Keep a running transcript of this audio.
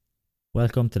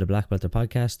Welcome to the Black Belter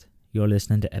podcast. You're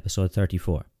listening to episode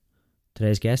 34.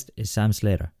 Today's guest is Sam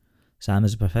Slater. Sam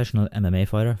is a professional MMA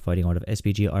fighter fighting out of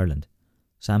SBG Ireland.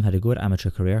 Sam had a good amateur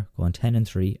career, going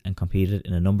 10-3 and competed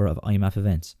in a number of IMAAF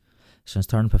events. Since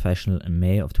turning professional in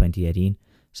May of 2018,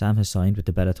 Sam has signed with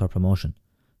the Bellator promotion.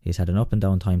 He's had an up and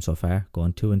down time so far,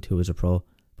 going 2-2 as a pro,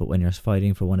 but when you're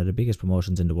fighting for one of the biggest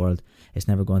promotions in the world, it's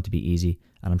never going to be easy,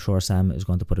 and I'm sure Sam is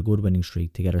going to put a good winning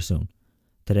streak together soon.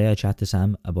 Today I chat to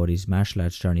Sam about his martial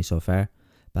arts journey so far,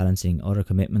 balancing other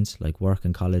commitments like work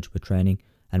and college with training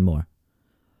and more.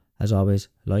 As always,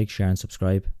 like, share and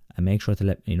subscribe, and make sure to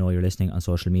let me know you're listening on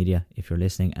social media if you're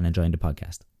listening and enjoying the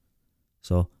podcast.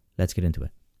 So let's get into it.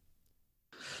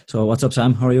 So what's up,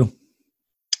 Sam? How are you?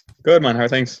 Good, man. How are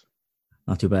things?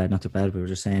 Not too bad. We were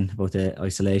just saying about the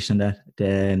isolation and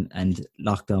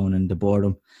lockdown and the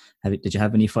boredom. Did you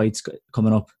have any fights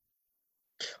coming up?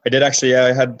 I did actually. Yeah,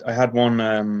 I had one.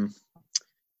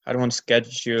 Had one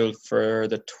scheduled for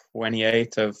the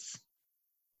 28th of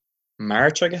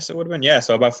March, I guess it would have been. Yeah,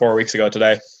 so about 4 weeks ago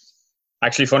today.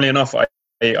 Actually, funnily enough, I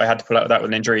had to pull out of that with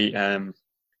an injury.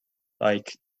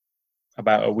 Like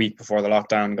about a week before the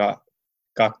lockdown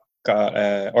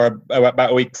or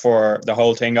about a week before the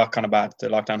whole thing got kind of bad. The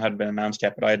lockdown hadn't been announced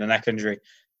yet, but I had a neck injury.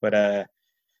 But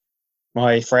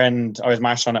my friend, I was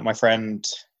matched on it. My friend,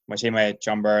 my teammate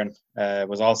John Byrne,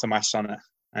 was also matched on it,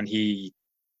 and he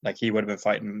would have been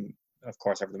fighting. Of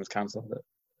course, everything was cancelled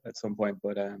at some point.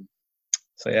 But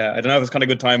so yeah, I don't know if it was kind of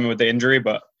good timing with the injury,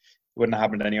 but it wouldn't have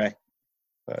happened anyway.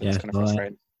 But it's kind of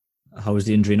frustrating. How was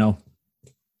the injury now?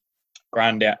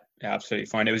 Grand, yeah, absolutely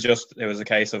fine. It was a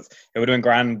case of it would have been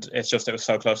grand. It's just it was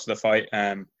so close to the fight,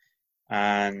 and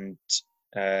I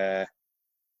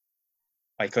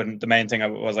couldn't. The main thing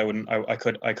was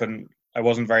I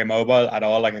wasn't very mobile at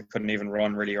all. Like I couldn't even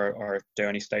run really or do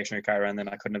any stationary carry, and then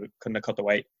I couldn't have cut the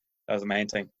weight. That was the main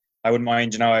thing. I wouldn't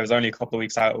mind, I was only a couple of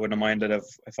weeks out. I wouldn't have minded if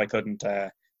I couldn't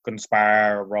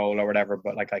spar or roll or whatever.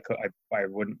 But like I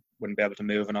wouldn't be able to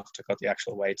move enough to cut the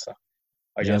actual weight. So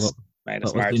I just made a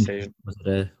smart decision.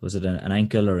 Was it an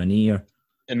ankle or a knee or?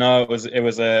 No, it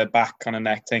was a back kind of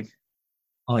neck thing.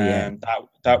 Oh yeah.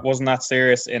 That wasn't that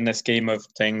serious in the scheme of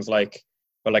things.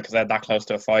 But like I said, that close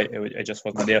to a fight, it just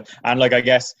wasn't a deal. And like I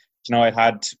guess I'd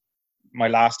had my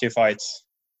last two fights.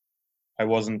 I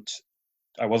wasn't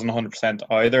 100%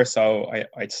 either. So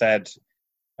I said,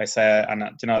 and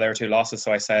there were two losses.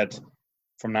 So I said,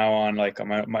 from now on, like I'm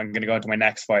going to go into my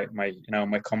next fight, my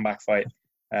comeback fight.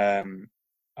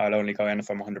 I'll only go in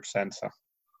if I'm 100%. So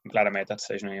I'm glad I made that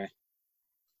decision anyway.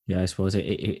 Yeah, I suppose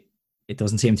it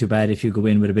doesn't seem too bad if you go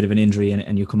in with a bit of an injury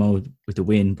and you come out with a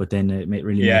win, but then it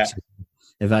really makes you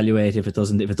evaluate if it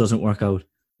doesn't work out.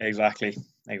 Exactly.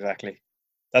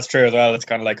 That's true as well. It's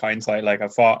kind of like hindsight. Like I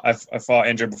fought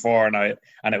injured before, and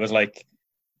it was like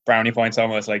brownie points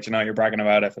almost. Like you're bragging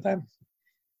about it, but then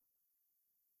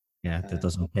that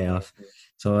doesn't pay off.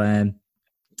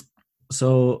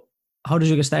 So how did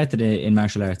you get started in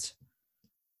martial arts?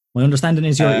 My understanding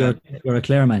is you're a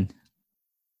Clare man.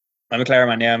 I'm a Clare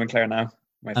man. Yeah, I'm in Clare now.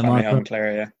 My family home in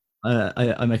Clare. Yeah.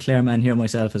 I'm a Clare man here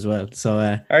myself as well.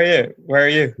 So are you? Where are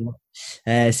you?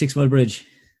 6 Mile Bridge.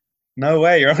 No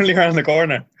way! You're only around the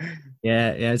corner.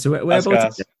 Yeah. So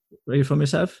whereabouts? Where are you from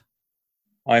yourself?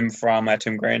 I'm from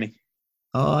Toomgraney.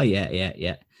 Oh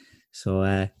yeah.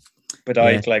 So but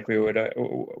like we would.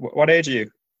 What age are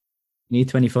you? Me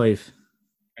 25.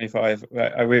 25.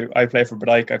 I play for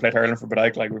Bodyke. I played hurling for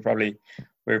Bodyke. Like we probably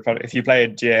if you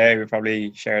played GAA, we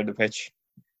probably shared the pitch.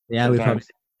 Yeah, we probably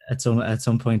at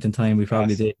some point in time we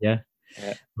probably did. Yeah.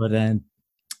 But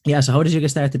so how did you get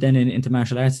started then into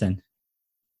martial arts then?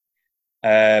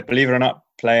 Believe it or not,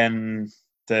 playing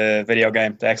the video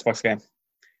game, the Xbox game,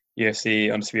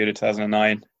 UFC Undisputed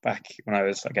 2009, back when I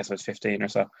was 15 or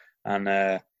so, and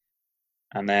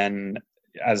then,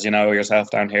 as you know yourself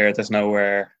down here, there's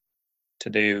nowhere to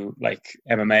do like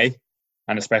MMA,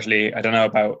 and especially I don't know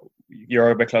about you're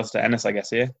a bit close to Ennis, I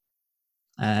guess, yeah.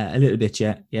 A little bit,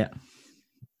 yeah.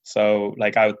 So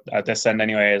like out this end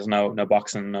anyway, there's no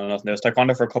boxing, no nothing. There was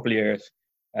taekwondo for a couple of years,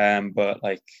 but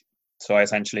like. So I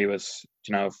essentially was,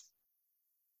 3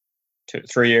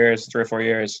 or 4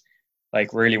 years,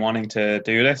 like really wanting to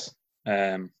do this,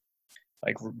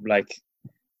 like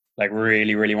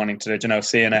really, really wanting to,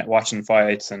 seeing it, watching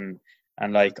fights and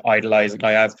like idolizing.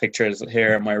 I have pictures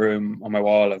here in my room on my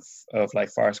wall of like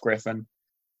Forrest Griffin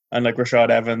and like Rashad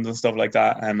Evans and stuff like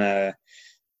that. And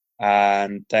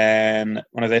then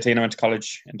when I was 18, I went to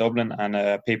college in Dublin,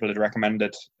 and people had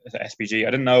recommended SBG. I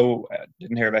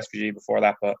didn't hear of SBG before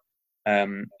that, but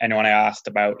anyone I asked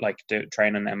about like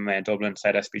training MMA in Dublin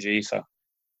said SBG, so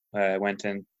went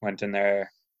in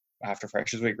there after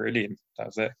Freshers Week, really, and that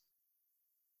was it.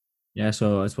 Yeah,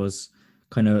 so I suppose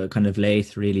kind of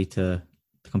late really to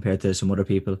compare to some other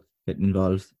people getting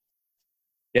involved.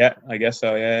 Yeah, I guess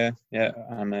so. Yeah,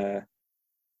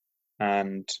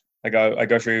 and I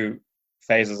go through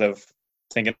phases of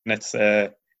thinking it's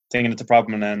a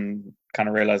problem, and then kind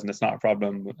of realizing it's not a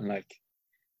problem, and like,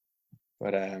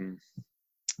 but I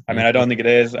mean, I don't think it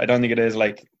is. I don't think it is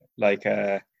like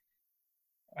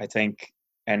I think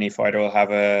any fighter will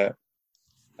have a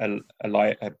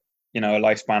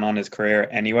lifespan on his career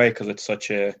anyway, because it's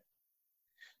such a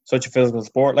physical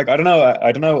sport. Like I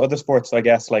don't know other sports. I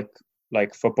guess like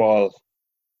football,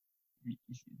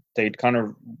 they'd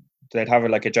have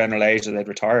like a general age that they'd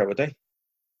retire, would they?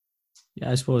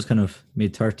 Yeah, I suppose kind of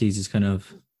mid-30s is kind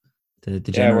of the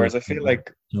general. Whereas I feel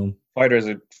like some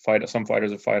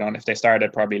fighters would fight on if they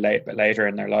started probably later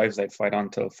in their lives. They'd fight on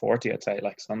till 40. I'd say,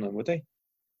 like some of them, would they?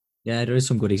 Yeah, there is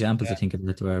some good examples I think of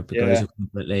that where the guys who come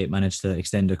up late manage to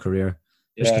extend their career.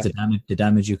 Just because the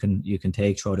damage you can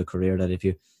take throughout a career, that if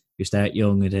you start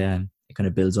young, it kind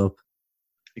of builds up.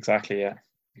 Exactly. Yeah.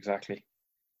 Exactly.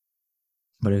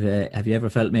 But have you ever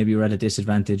felt maybe you were at a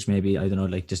disadvantage? Maybe, I don't know,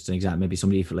 like just an example, maybe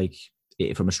somebody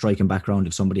from a striking background,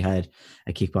 if somebody had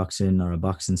a kickboxing or a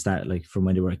boxing start, like from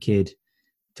when they were a kid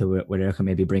to where they're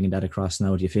maybe bringing that across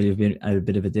now. Do you feel you've been at a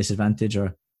bit of a disadvantage,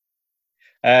 or?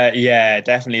 Yeah,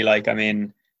 definitely. Like, I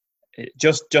mean,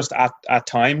 just at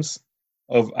times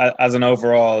as an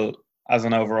overall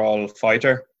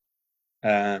fighter,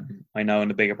 I know in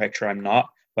the bigger picture I'm not,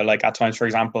 but like at times, for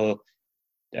example,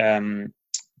 do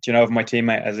you know of my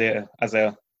teammate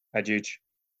Azil Adjuj?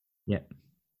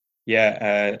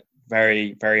 Yeah,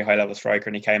 very very high level striker,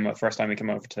 and he came up first time he came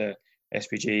over to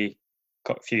SBG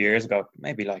a few years ago,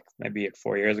 maybe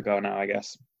 4 years ago now, I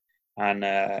guess. And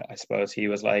I suppose he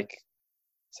was like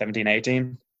 17,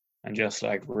 18, and just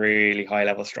like really high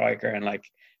level striker, and like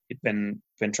he'd been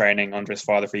training under his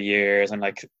father for years, and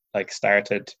like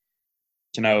started,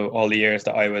 all the years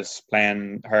that I was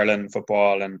playing hurling,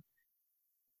 football, and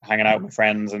hanging out with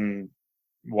friends and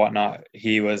whatnot,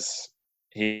 he was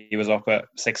up at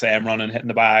 6 a.m. running, hitting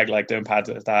the bag, like doing pads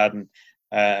with his dad, and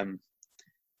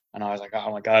I was like,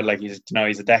 oh my god, like he's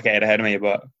a decade ahead of me,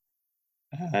 but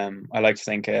I like to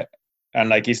think it, and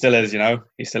like he still is,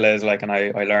 like, and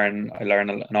I learn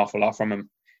an awful lot from him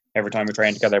every time we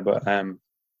train together. But I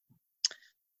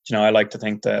like to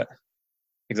think that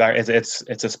exactly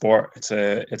it's a sport. It's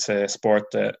a sport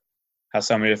that has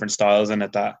so many different styles in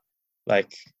it that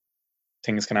like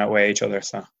things can outweigh each other.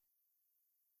 So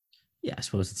yeah, I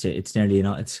suppose it's nearly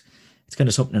it's kind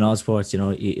of something in all sports.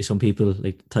 Some people,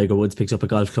 like Tiger Woods, picks up a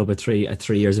golf club at 3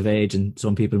 years of age, and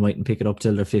some people mightn't pick it up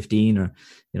till they're 15, or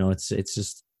it's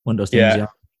just one of those things. Yeah,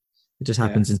 it just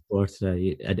happens in sport.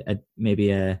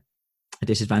 Maybe a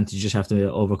disadvantage you just have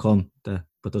to overcome,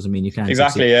 but doesn't mean you can't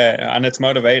exactly succeed. Yeah, and it's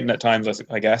motivating at times,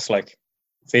 I guess. Like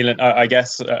feeling, I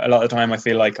guess a lot of the time I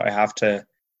feel like I have to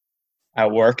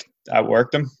outwork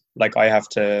them. Like I have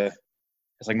to,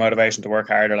 it's like motivation to work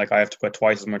harder. Like I have to put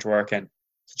twice as much work in.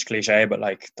 Such a cliche, but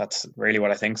like that's really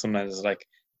what I think sometimes. Is like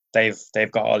they've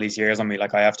got all these years on me.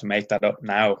 Like I have to make that up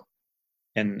now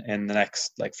in the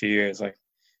next like few years. Like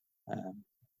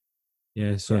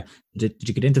So did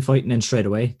you get into fighting then straight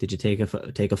away? Did you take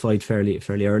a fight fairly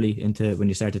early into when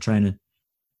you started training?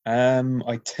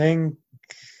 I think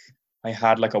I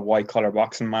had like a white collar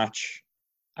boxing match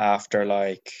after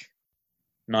like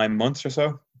 9 months or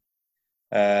so.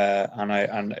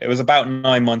 And it was about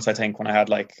 9 months, I think, when I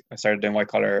started doing white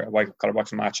collar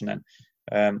boxing match, and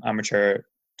then amateur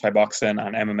Thai boxing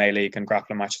and MMA league and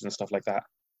grappling matches and stuff like that.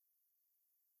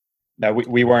 Now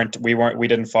we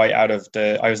didn't fight out of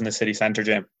I was in the city centre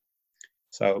gym,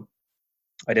 so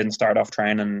I didn't start off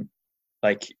training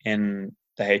like in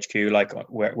the HQ, like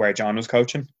where John was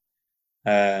coaching,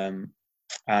 and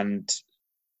up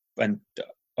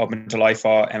until I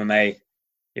fought MMA,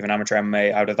 even amateur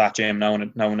MMA, out of that gym, no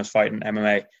one was fighting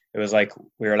MMA. It was like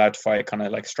we were allowed to fight kind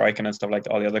of like striking and stuff, like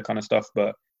all the other kind of stuff,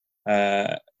 but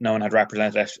no one had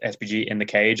represented SBG in the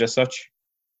cage as such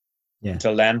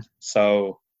until then.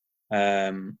 So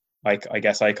I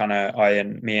guess I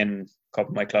and me and a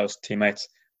couple of my close teammates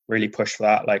really pushed for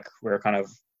that. Like we were kind of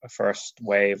a first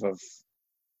wave of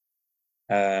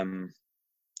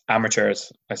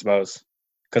amateurs, I suppose,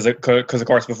 because of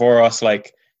course before us,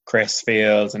 like Chris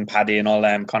Fields and Paddy and all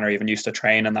them, Connor even used to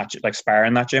train in that, like spar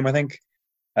in that gym, I think,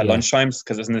 at lunchtimes,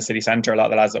 because it's in the city centre. A lot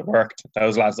of the lads that worked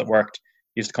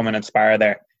used to come in and spar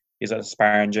there. He's at a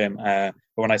sparring gym. But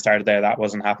when I started there, that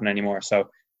wasn't happening anymore. So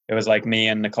it was like me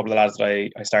and a couple of lads that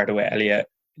I started with, Elliot,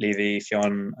 Levy,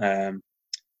 Fionn.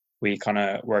 We kind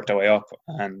of worked our way up,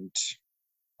 and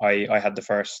I had the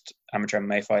first amateur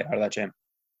MMA fight out of that gym.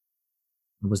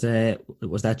 Was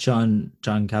that John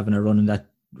Kavanagh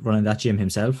running that gym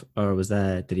himself, or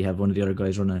did he have one of the other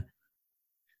guys running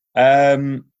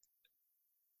it?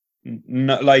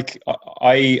 No, like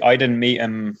I didn't meet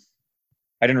him.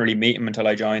 I didn't really meet him until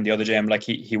I joined the other gym. Like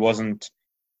he wasn't.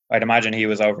 I'd imagine he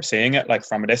was overseeing it, like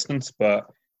from a distance, but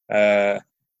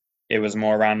it was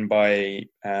more ran by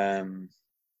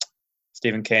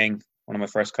Stephen King, one of my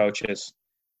first coaches,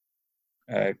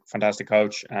 fantastic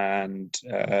coach, and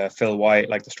Phil White,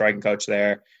 like the striking coach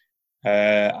there,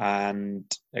 and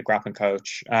a grappling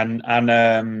coach, and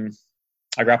a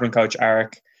grappling coach,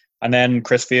 Eric, and then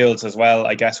Chris Fields as well,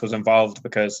 I guess, was involved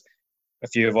because a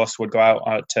few of us would go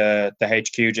out to the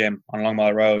HQ gym on Long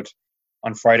Mile Road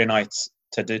on Friday nights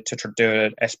to do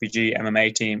an SBG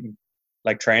MMA team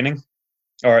like training,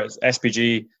 or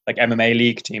SBG like MMA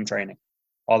league team training.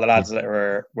 All the lads that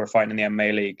were fighting in the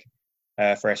MMA league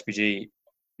for SBG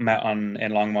met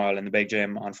in Long Mile in the big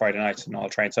gym on Friday nights and all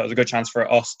trained. So it was a good chance for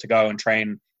us to go and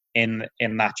train in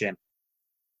that gym.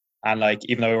 And like,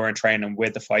 even though we weren't training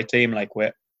with the fight team, like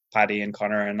with Paddy and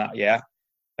Connor and that,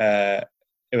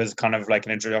 it was kind of like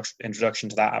an introduction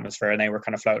to that atmosphere, and they were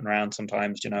kind of floating around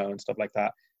sometimes, and stuff like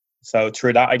that. So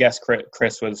through that, I guess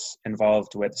Chris was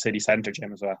involved with the city centre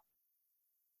gym as well.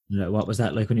 What was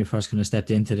that like when you first kind of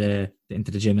stepped into the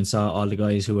gym and saw all the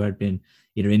guys who had been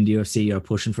either in the UFC or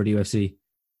pushing for the UFC?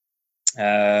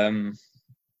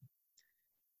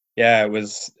 Yeah, it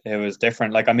was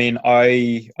different. Like, I mean,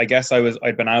 I guess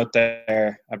I'd been out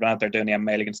there doing the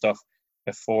MMA league and stuff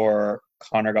before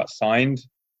Connor got signed.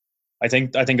 I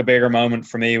think a bigger moment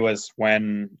for me was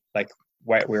when like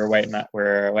we were waiting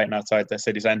outside the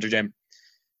city centre gym,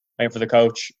 waiting for the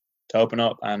coach to open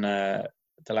up, and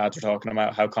the lads were talking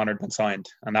about how Connor had been signed,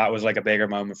 and that was like a bigger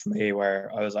moment for me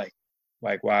where I was like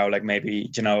wow, like maybe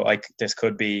like this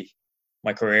could be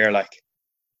my career, like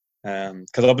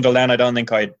because up until then I don't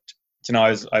think I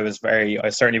was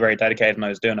certainly very dedicated and I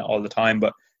was doing it all the time,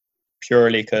 but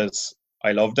purely because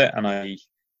I loved it and I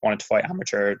wanted to fight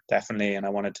amateur definitely, and I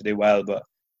wanted to do well. But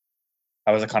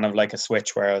I was a kind of like a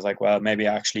switch where I was like, well, maybe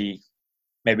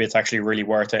it's actually really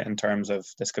worth it in terms of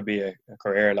this could be a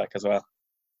career like as well.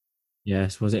 Yeah, I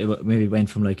suppose it maybe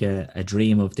went from like a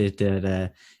dream of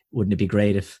that wouldn't it be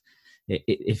great if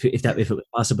it was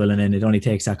possible, and then it only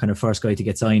takes that kind of first guy to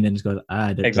get signed and it's got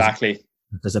exactly.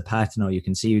 There's a path now. You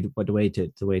can see the way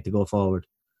to go forward.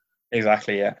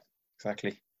 Exactly. Yeah.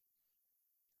 Exactly.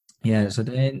 Yeah. So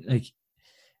then, like,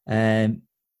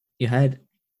 you had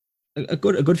a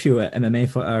good few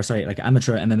MMA like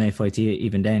amateur MMA fights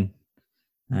even then.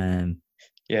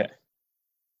 Yeah.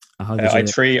 I had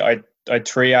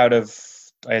three out of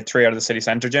the city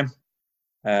centre gym,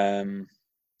 and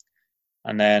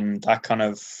then that kind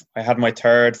of I had my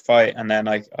third fight, and then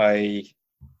I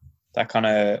that kind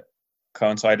of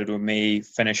coincided with me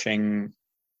finishing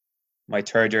my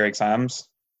third year exams,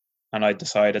 and I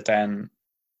decided then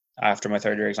after my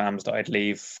third year exams that I'd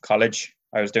leave college.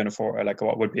 I was doing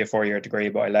what would be a 4-year degree,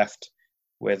 but I left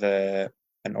with an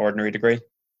ordinary degree,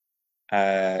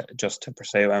 just to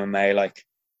pursue MMA, like.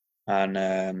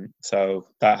 And so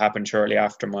that happened shortly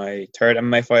after my third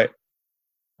MMA fight.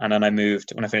 And then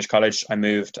when I finished college, I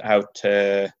moved out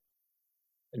to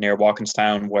near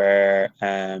Walkinstown where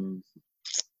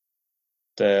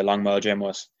the Long Mile gym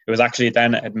was. It was actually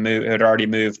then it had already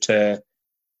moved to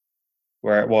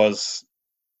where it was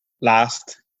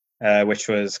last, which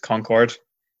was Concord.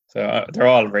 So they're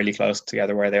all really close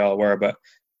together where they all were. But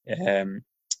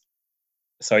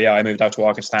so yeah, I moved out to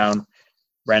Walkinstown,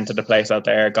 rented a place out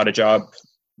there, got a job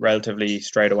relatively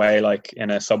straight away, like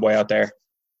in a Subway out there,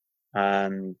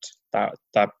 and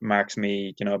that marks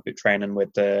me, training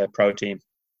with the pro team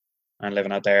and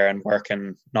living out there and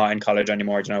working, not in college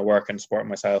anymore, working, supporting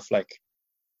myself, like,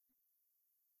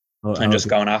 and just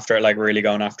going after it, like really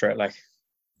going after it, like.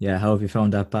 Yeah, how have you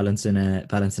found that balancing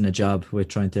a job with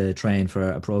trying to train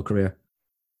for a pro career?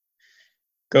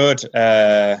 Good.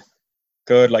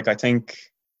 Like I think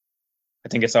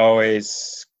it's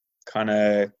always kind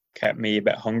of kept me a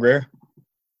bit hungrier.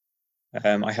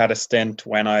 I had a stint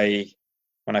when I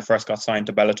first got signed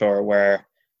to Bellator where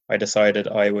I decided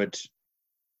I would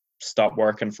stop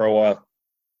working for a while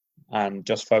and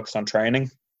just focus on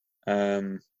training.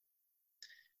 And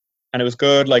it was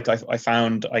good. Like I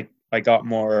found I got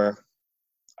more,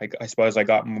 I suppose I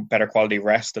got better quality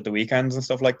rest at the weekends and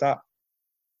stuff like that.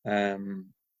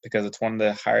 Because it's one of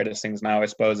the hardest things now, I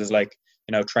suppose, is like,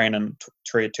 training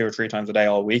 2 or 3 times a day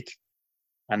all week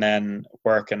and then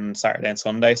working Saturday and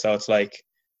Sunday. So it's like,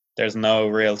 there's no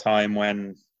real time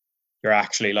when you're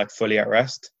actually like fully at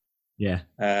rest. Yeah.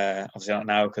 Obviously not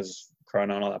now because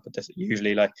Corona and all that, but this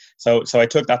usually like so I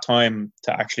took that time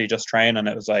to actually just train, and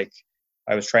it was like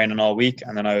I was training all week,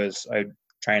 and then I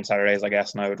train Saturdays, I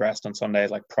guess, and I would rest on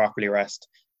Sundays, like properly rest.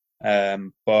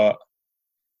 But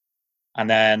and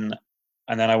then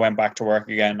I went back to work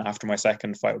again after my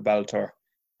second fight with Bellator,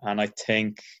 and I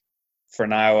think for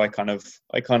now I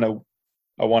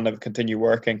want to continue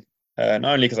working, not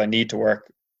only because I need to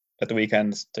work at the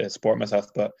weekends to support myself,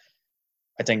 but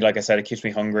I think, like I said, it keeps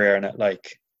me hungrier, and it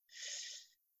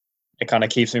kind of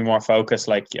keeps me more focused.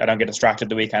 Like I don't get distracted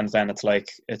the weekends. Then it's like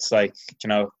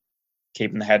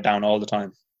keeping the head down all the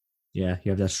time. Yeah,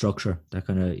 you have that structure, that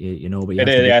kind of but you it have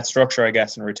is, to yeah, it's structure, I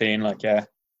guess, and routine. Like yeah.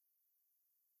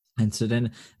 And so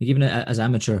then, even as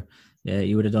amateur,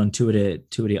 you would have done two of the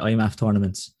IMAAF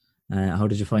tournaments. How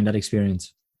did you find that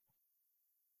experience?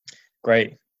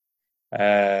 Great.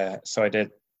 So I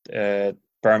did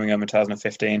Birmingham in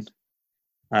 2015,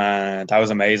 and that was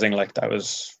amazing. Like that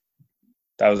was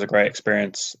a great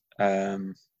experience. Yeah,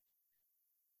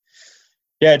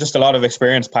 just a lot of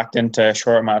experience packed into a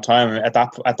short amount of time.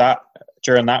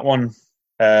 During that one,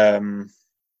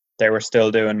 they were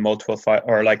still doing multiple fight,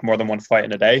 or like more than one fight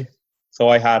in a day. So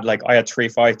I had 3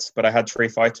 fights, but I had 3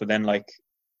 fights within like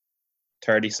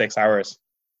 36 hours.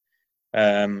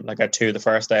 Like I had 2 the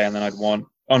first day, and then I'd won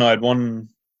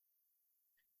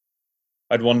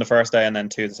the first day and then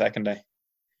 2 the second day.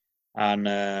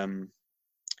 And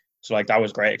so like that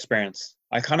was a great experience.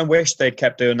 I kind of wish they'd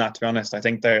kept doing that, to be honest. I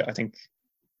think that's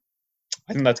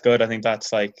good. I think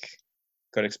that's like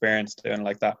good experience doing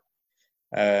like that.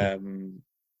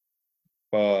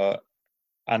 But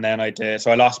and then I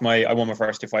won my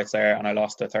first 2 fights there, and I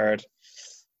lost the third,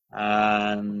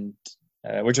 and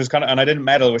which was and I didn't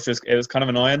medal, it was kind of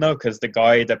annoying though, because the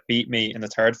guy that beat me in the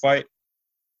third fight,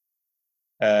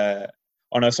 one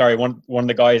of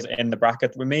the guys in the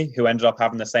bracket with me who ended up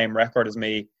having the same record as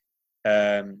me,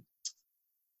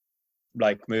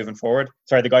 like moving forward.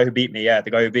 Sorry, the guy who beat me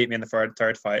in the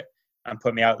third fight and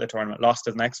put me out of the tournament lost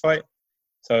his next fight.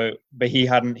 So, but he'd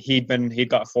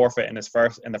got a forfeit in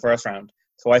the first round.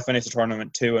 So I finished the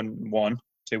tournament 2-1,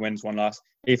 2 wins, 1 loss.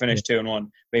 He finished 2-1,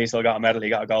 but he still got a medal. He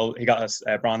got a gold. He got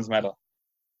a bronze medal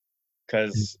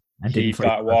because he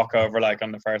got a walkover like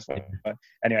on the first fight. But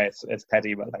anyway, it's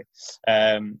petty, but like,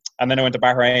 and then I went to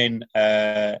Bahrain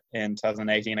in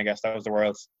 2018. I guess that was the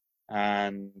Worlds,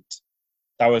 and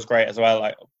that was great as well.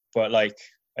 But like,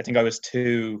 I think I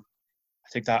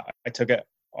took it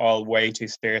all way too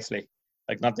seriously.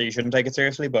 Like, not that you shouldn't take it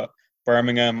seriously, but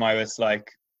Birmingham, I was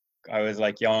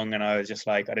young, and I was just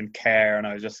like, I didn't care, and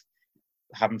I was just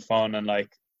having fun, and like,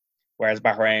 whereas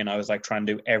Bahrain, I was like trying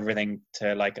to do everything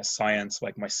to like a science,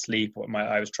 like my sleep.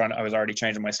 I was already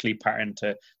changing my sleep pattern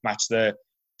to match the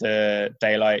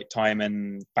daylight time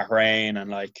in Bahrain, and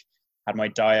like had my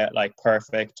diet like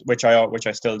perfect, which I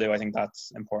still do. I think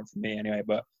that's important for me anyway.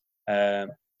 But I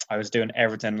was doing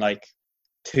everything like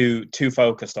too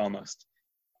focused almost,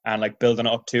 and like building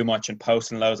it up too much and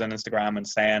posting loads on Instagram and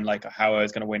saying like how I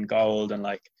was going to win gold, and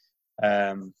like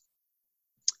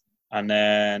and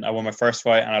then I won my first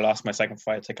fight and I lost my second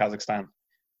fight to Kazakhstan.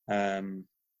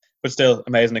 But still,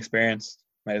 amazing experience.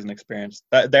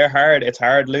 They're hard. It's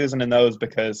hard losing in those,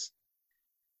 because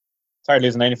it's hard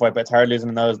losing any fight, but it's hard losing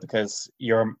in those because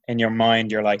you're in your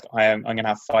mind, you're like, I'm going to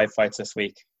have 5 fights this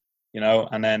week,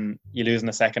 and then you lose in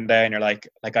the second day and you're like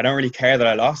I don't really care that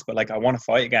I lost, but like I want to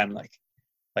fight again. Like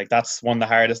that's one of the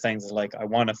hardest things, is like I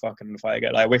want to fucking fight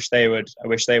again. I wish they would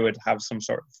have some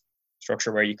sort of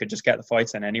structure where you could just get the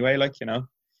fights in anyway, So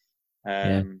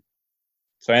I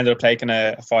ended up taking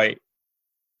a fight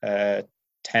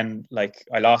 10, like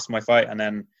I lost my fight, and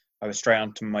then I was straight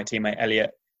on to my teammate Elliot,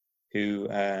 who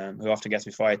often gets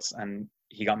me fights, and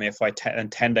he got me a fight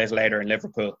 10 days later in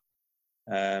Liverpool.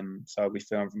 So we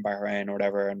flew in from Bahrain or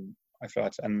whatever, and I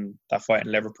fought, and that fight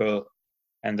in Liverpool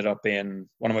ended up being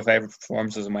one of my favorite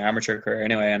performances in my amateur career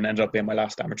anyway, and ended up being my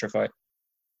last amateur fight.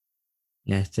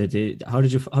 Yeah. How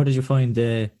did you find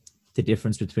the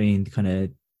difference between kind of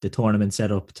the tournament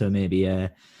setup to maybe the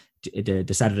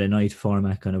Saturday night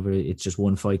format, kind of where it's just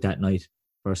one fight that night,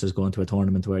 versus going to a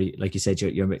tournament where, like you said,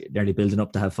 you're nearly building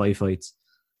up to have 5 fights?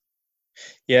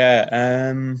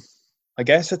 Yeah, I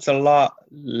guess it's a lot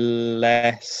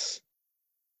less,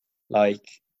 like,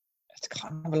 it's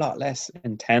kind of a lot less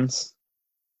intense.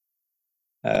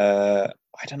 I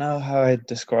don't know how I'd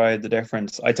describe the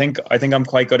difference. I think I'm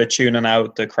quite good at tuning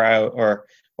out the crowd or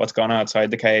what's going on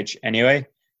outside the cage anyway.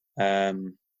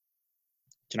 I'd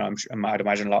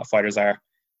imagine a lot of fighters are.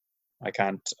 I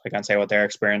can't say what their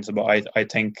experience is, but I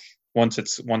think once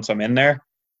I'm in there,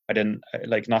 I didn't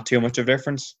like not too much of a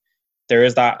difference. There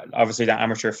is that, obviously, that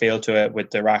amateur feel to it with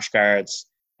the rash guards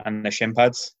and the shin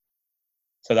pads.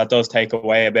 So that does take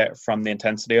away a bit from the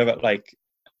intensity of it. Like,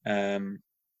 even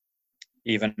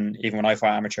when I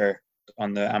fought amateur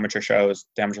on the amateur shows,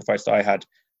 the amateur fights that I had,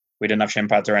 we didn't have shin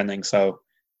pads or anything. So,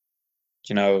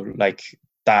 like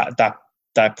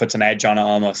that puts an edge on it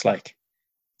almost. Like,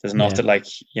 there's nothing like,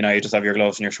 you just have your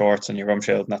gloves and your shorts and your rum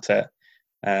shield and that's it.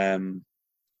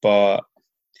 But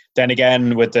then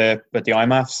again, with the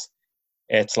IMAAFs,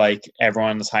 it's like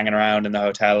everyone's hanging around in the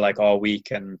hotel like all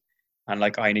week and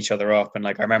like eyeing each other up. And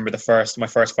like, I remember my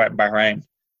first fight in Bahrain,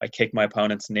 I kicked my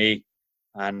opponent's knee,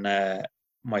 and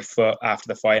my foot, after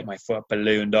the fight, my foot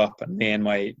ballooned up, and me and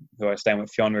who I was staying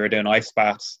with, Fionn, we were doing ice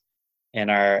baths in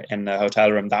the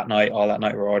hotel room that night. All that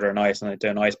night we were ordering ice and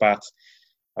doing ice baths.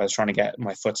 I was trying to get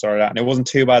my foot sorted out, and it wasn't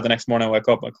too bad. The next morning I woke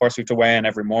up, of course we have to weigh in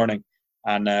every morning,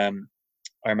 and I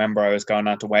remember I was going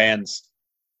out to weigh-ins,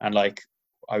 and like,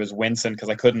 I was wincing because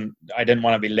I didn't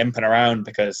want to be limping around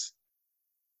because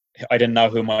I didn't know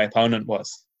who my opponent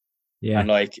was. Yeah. And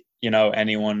like,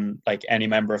 anyone, like any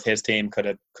member of his team could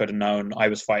have known I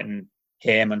was fighting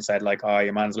him and said like, oh,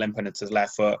 your man's limping, it's his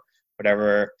left foot,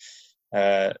 whatever.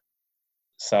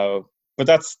 So, but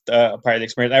that's part of the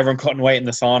experience. Everyone cutting weight in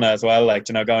the sauna as well, like,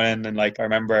 going in, and like, I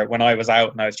remember when I was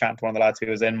out and I was chatting to one of the lads who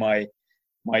was in my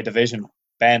division,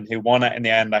 Ben, who won it in the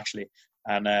end actually,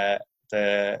 and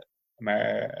the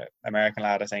American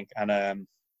lad, I think,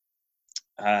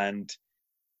 and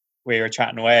we were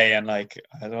chatting away, and like,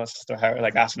 I was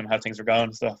like asking him how things were going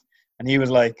and stuff, and he was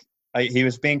like, he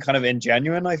was being kind of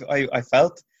ingenuine, I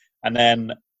felt, and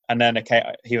then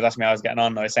he was asking me how I was getting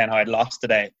on, and I was saying how I'd lost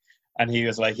today, and he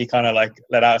was like, he kind of like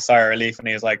let out a sigh of relief, and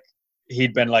he was like,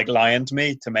 he'd been like lying to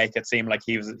me to make it seem like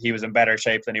he was in better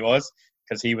shape than he was,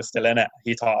 because he was still in it.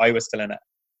 He thought I was still in it,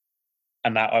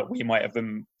 and that we might have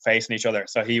been facing each other.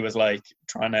 So he was like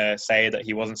trying to say that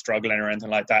he wasn't struggling or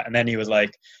anything like that. And then he was like,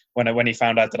 when he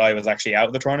found out that I was actually out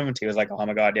of the tournament, he was like, oh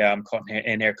my God, yeah, I'm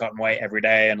cutting weight every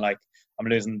day, and like, I'm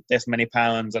losing this many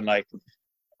pounds, and like,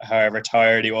 however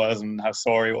tired he was and how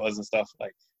sore he was and stuff.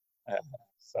 Like,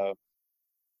 so.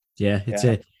 Yeah,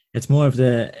 it's more of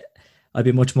I'd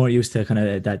be much more used to kind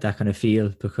of that kind of feel,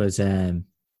 because with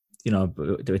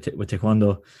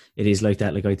taekwondo, it is like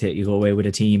that. Like, you go away with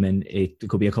a team, and it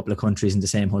could be a couple of countries in the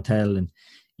same hotel, and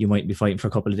you might be fighting for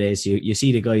a couple of days. So you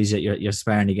see the guys that you're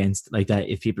sparring against like that.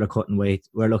 If people are cutting weight,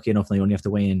 we're lucky enough that you only have to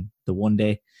weigh in the one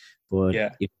day, but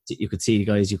you could see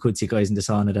guys. You could see guys in the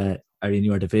sauna that are in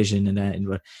your division, and that.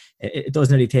 And it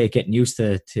doesn't really take getting used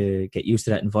to get used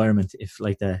to that environment. If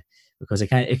like that. Because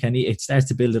it starts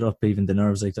to build it up, even the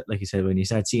nerves, like you said, when you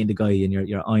start seeing the guy and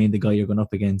you're eyeing the guy you're going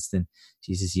up against, and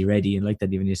Jesus, is he ready? And like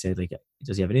that, even you said, like,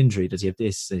 does he have an injury? Does he have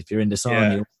this? If you're in the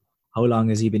sauna, how long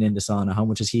has he been in the sauna? How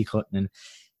much is he cutting? And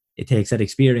it takes that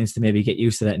experience to maybe get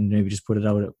used to that, and maybe just put it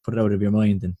out of your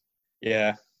mind. And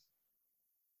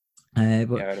but I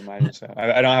would imagine so.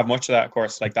 I don't have much of that, of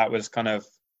course. Like, that was kind of,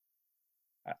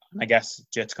 I guess,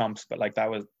 jits comps, but like,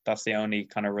 that's the only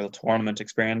kind of real tournament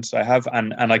experience I have,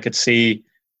 and I could see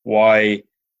why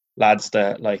lads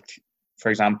that, like, for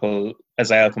example,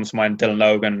 Azale comes to mind, Dylan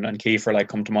Logan and Kiefer like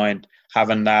come to mind,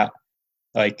 having that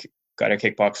like either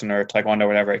kickboxing or taekwondo or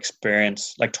whatever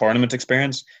experience, like tournament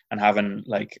experience, and having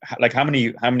like how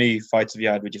many fights have you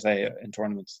had, would you say, in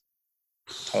tournaments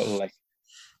total? Like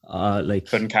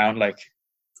couldn't count. Like,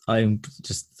 I'm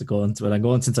just going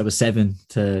since I was 7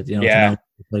 to to now.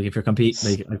 Like, if you're competing,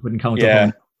 like, I couldn't count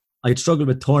up. I'd struggle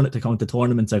with to count the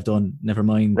tournaments I've done, never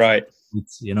mind. Right.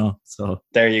 So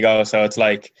there you go. So it's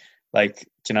like,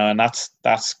 and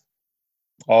that's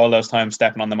all those times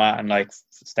stepping on the mat and like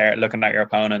start looking at your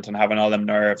opponent and having all them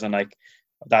nerves, and like,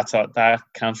 that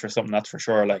counts for something, that's for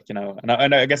sure. Like, and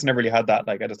I guess I never really had that.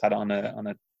 Like, I just had it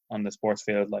on the sports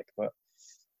field, like, but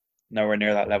nowhere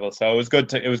near that level. So it was good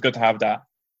to have that.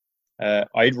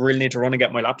 I really need to run and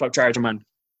get my laptop charger, man.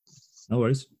 No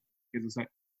worries.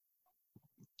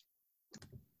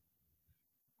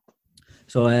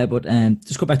 So, but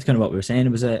just go back to kind of what we were saying.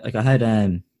 It was like, I had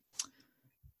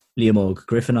Liam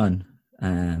Griffin on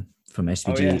from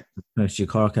SBG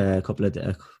Cork a couple of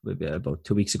about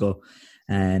 2 weeks ago,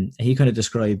 and he kind of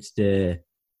described the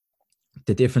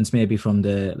difference maybe from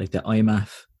the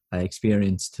IMAAF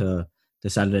experience to the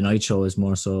Saturday night show is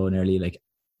more so nearly like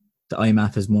the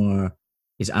IMAAF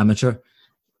is amateur,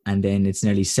 and then it's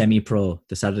nearly semi-pro,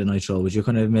 the Saturday night show. Would you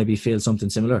kind of maybe feel something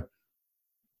similar?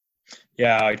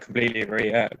 Yeah, I completely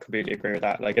agree. Yeah, I completely agree with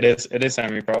that. Like, it is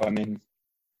semi-pro. I mean,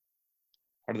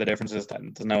 what are the differences?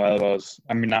 There's no elbows.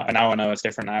 I mean, now I know it's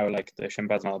different now, like the shin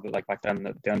pads and all, but like back then,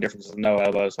 the only difference is no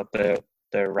elbows, but the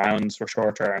rounds were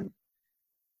shorter and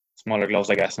smaller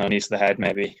gloves, I guess. No knees to the head,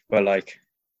 maybe, but like,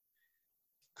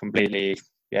 completely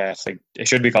yeah, it's like it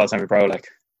should be called semi-pro. Like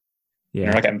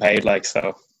you're not getting paid, like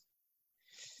so.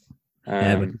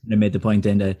 Yeah, but they made the point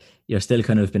then that you're still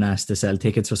kind of been asked to sell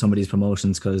tickets for some of these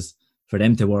promotions because for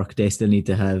them to work, they still need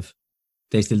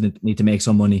to make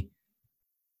some money.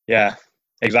 Yeah,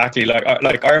 exactly.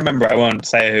 Like I remember, I won't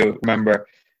say who. Remember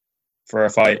for a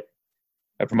fight,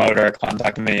 a promoter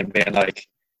contacted me and being like,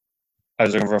 I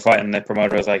was looking for a fight, and the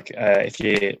promoter was like, if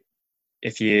you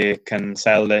can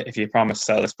if you promise to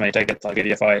sell this many tickets, I'll give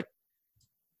you a fight.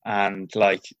 And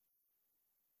like,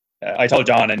 I told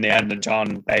John in the end, and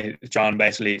John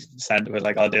basically was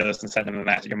like, I'll do this, and sent him a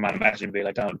message, your man a message, and be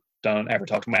like, don't ever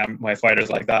talk to my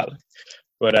fighters like that.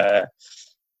 But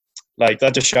like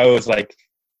that just shows like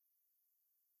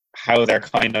how they're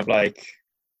kind of like,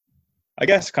 I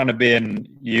guess, kind of being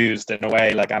used in a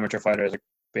way, like amateur fighters are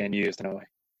being used in a way.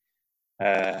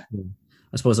 I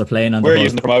suppose they're playing on. We're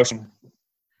using the promotion.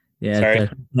 Yeah,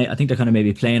 I think they're kind of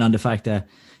maybe playing on the fact that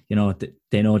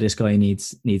they know this guy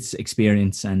needs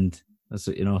experience, and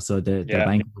so they're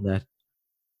banking on that.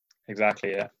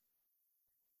 Exactly, yeah.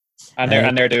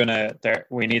 And they're doing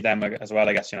we need them as well,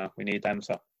 I guess. We need them.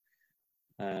 So.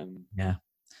 Yeah.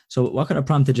 So what kind of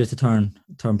prompted you to turn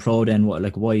pro then?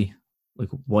 Why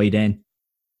then?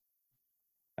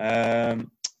 I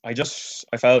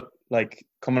felt like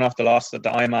coming off the loss at the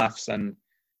IMAAFs, and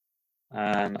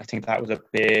I think that was a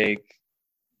big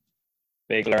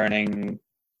learning,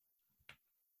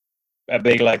 a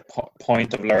big like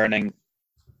point of learning,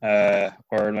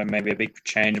 or maybe a big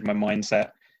change in my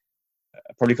mindset.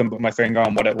 I probably couldn't put my finger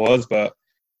on what it was, but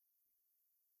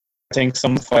I think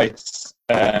some fights,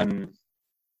 I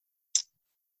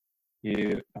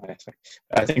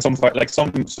think some fight, like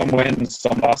some wins,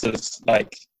 some losses,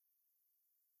 like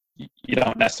you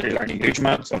don't necessarily learn a huge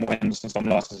amount. Some wins and some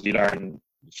losses you learn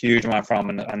a huge amount from,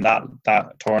 and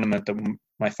that tournament,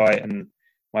 my fight and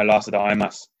my loss at the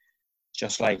IMAAF,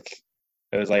 just like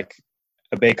it was like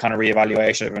a big kind of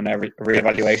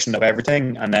reevaluation of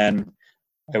everything. And then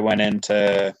I went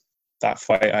into that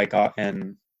fight I got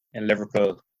in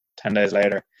Liverpool 10 days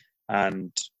later,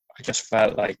 and I just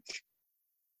felt like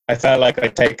I'd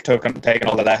taken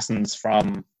all the lessons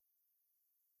from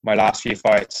my last few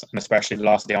fights, and especially the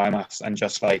loss of the IMAAFs, and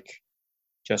just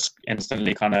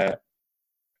instantly kind of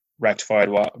rectified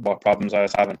what problems I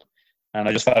was having. And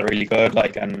I just felt really good.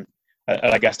 Like, and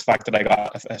I guess the fact that I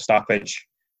got a stoppage,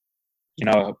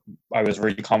 I was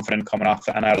really confident coming off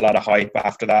it, and I had a lot of hype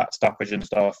after that stoppage and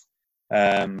stuff.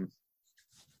 And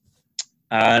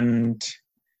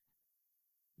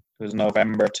it was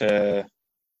November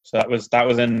so that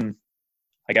was in,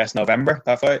 I guess, November,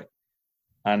 that fight.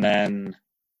 And then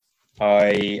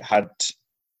I had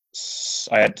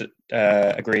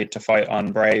agreed to fight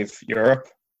on Brave Europe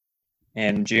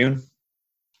in June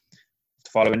the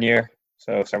following year,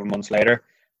 so several months later.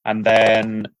 And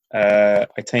then I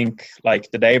think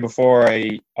like the day before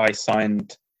I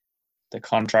signed the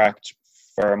contract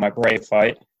for my Brave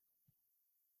fight,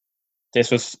 this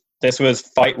was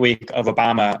fight week of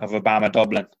Obama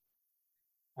Dublin,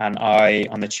 and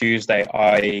on the Tuesday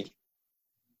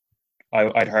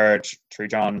I'd heard through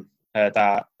John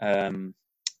that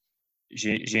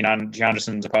Jean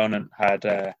Anderson's opponent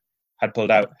had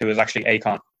pulled out, who was actually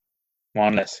Akon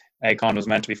Wanless. Akon was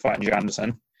meant to be fighting Jean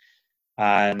Anderson,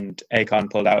 and Akon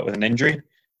pulled out with an injury.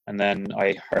 And then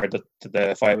I heard that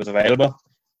the fight was available,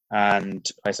 and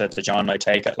I said to John, I'd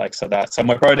take it. So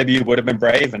my pro debut would have been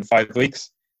Brave in 5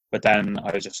 weeks, but then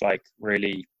I was just like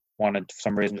really for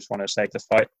some reason wanted to take this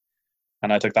fight,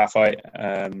 and I took that fight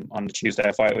on the Tuesday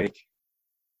of fight week.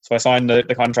 So I signed the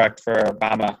contract for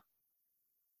Obama,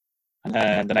 and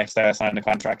then the next day I signed the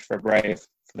contract for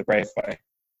the Brave fight,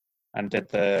 and did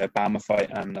the Obama fight.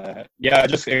 And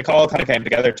it all kind of came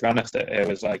together. To be honest, it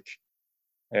was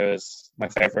my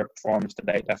favorite performance to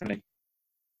date, definitely.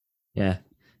 Yeah.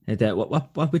 Which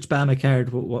Obama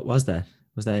card? What was that?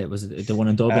 Was it the one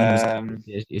in Dublin?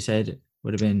 You said it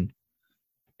would have been.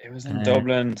 It was in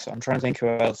Dublin. So I'm trying to think who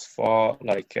else fought.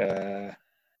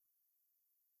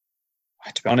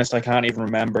 To be honest, I can't even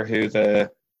remember who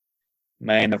the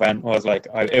main event was.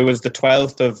 It was the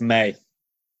 12th of May.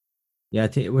 Yeah, I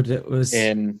think it was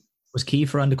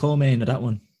Kiefer on the co-main of that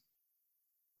one.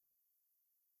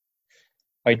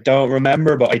 I don't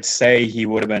remember, but I'd say he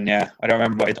would have been. Yeah, I don't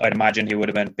remember, but I'd imagine he would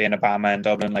have been being Obama in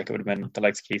Dublin. Like it would have been the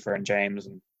likes of Kiefer and James.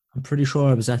 And I'm pretty sure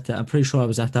I was at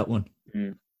that. one.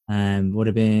 Would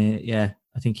have been, yeah.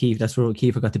 I think that's where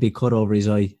Kiefer got the big cut over his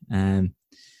eye.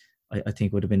 I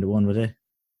think would have been the one with it.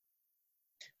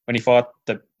 When he fought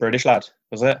the British lad,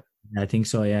 was it? I think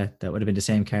so, yeah. That would have been the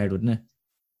same card, wouldn't it?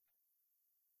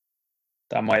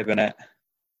 That might have been it.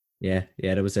 Yeah,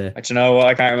 there was a But you know what?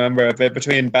 I can't remember a bit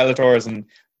between Bellators and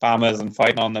Bamas and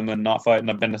fighting on them and not fighting.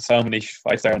 I've been to so many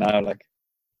fights there now. Like,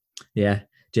 yeah.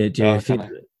 Do you God, feel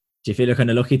kind of you're kind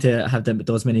of lucky to have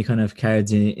those many kind of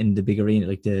cards in the big arena,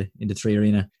 like in the 3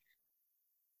 arena?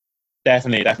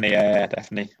 definitely, yeah,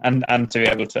 definitely, and to be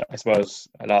able to, I suppose,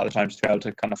 a lot of the times to be able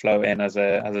to kind of flow in as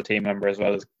a team member as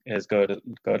well is good.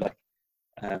 Like,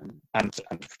 and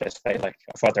for this fight, like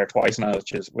I fought there twice now,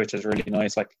 which is really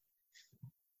nice. Like,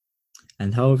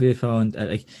 And how have you found,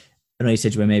 like, I know you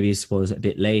said you were maybe, I suppose, a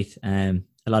bit late. A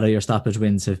lot of your stoppage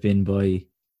wins have been by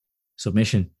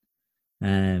submission.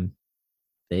 Um,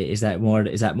 is that more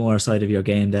a side of your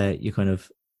game that you kind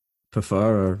of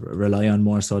prefer or rely on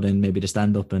more so than maybe the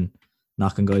stand up and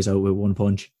knocking guys out with one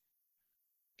punch?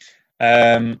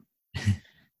 um,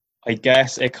 I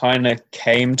guess it kind of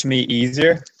came to me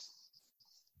easier.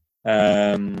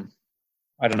 Um,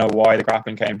 I don't know why the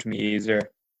grappling came to me easier.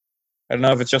 I don't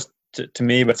know if it's just to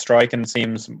me, but striking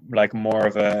seems like more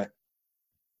of a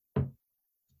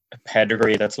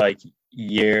pedigree that's like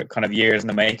years in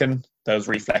the making. Those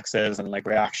reflexes and like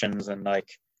reactions and like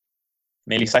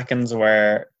milliseconds,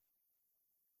 where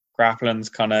grappling's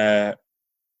kind of,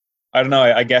 I don't know.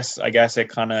 I guess it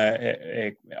kind of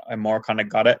I more kind of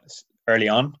got it early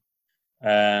on.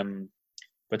 Um,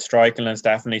 but striking is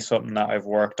definitely something that I've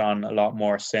worked on a lot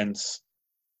more since,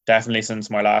 definitely since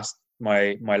my last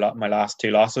two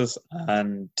losses,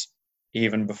 and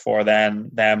even before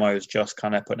them I was just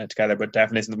kind of putting it together. But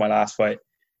definitely since my last fight,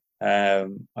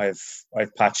 I've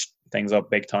patched things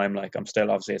up big time. Like, I'm still,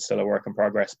 obviously it's still a work in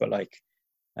progress, but like,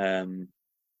 um,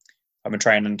 I've been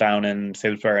training down in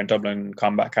Phibsborough in Dublin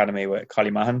Combat Academy with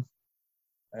Collie Mahan.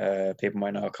 People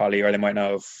might know Collie, or they might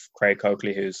know of Craig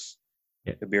Coakley, who's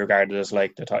would be regarded as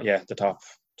like the top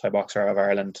Thai boxer of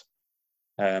Ireland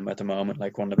at the moment,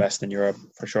 like one of the best in Europe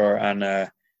for sure. And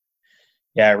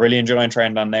yeah, really enjoying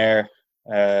training down there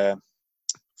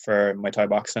for my Thai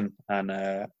boxing,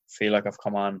 and feel like I've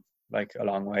come on like a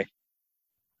long way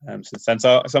since then.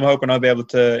 So I'm hoping I'll be able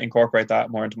to incorporate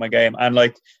that more into my game. And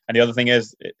like, and the other thing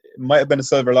is, it might have been a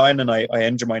silver lining. I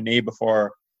injured my knee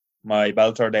before my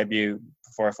Bellator debut,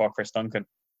 before I fought Chris Duncan,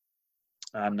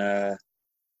 and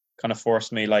kind of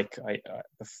forced me like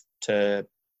to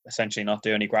essentially not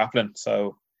do any grappling.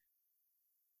 So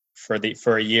for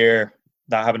a year,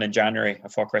 that happened in January. I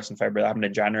fought Chris in February. That happened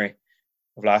in January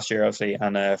of last year, obviously,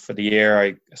 and for the year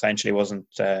I essentially wasn't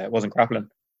grappling.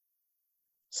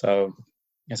 So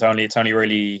it's only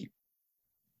really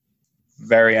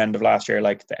very end of last year,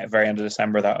 like the very end of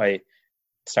December, that I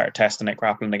started testing it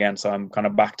grappling again. So I'm kind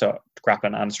of back to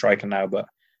grappling and striking now, but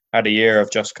I had a year of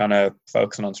just kind of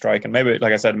focusing on striking. Maybe,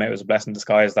 like I said, maybe it was a blessing in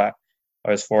disguise that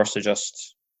I was forced to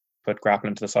just put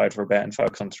grappling to the side for a bit and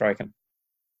focus on striking.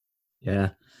 Yeah.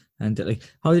 And like,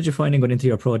 how did you find going into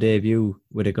your pro debut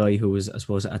with a guy who was, I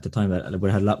suppose, at the time that would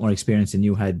have had a lot more experience than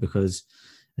you had? Because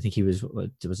I think he was a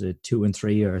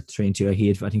 2-3 or 3-2. He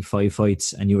had, I think, 5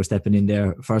 fights, and you were stepping in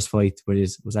there first fight.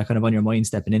 Was that kind of on your mind,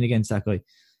 stepping in against that guy?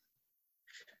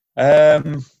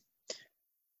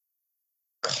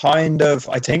 Kind of.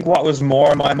 I think what was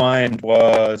more in my mind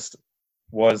was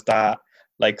that,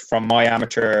 like, from my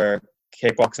amateur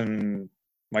kickboxing,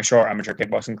 my short amateur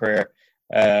kickboxing career,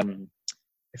 I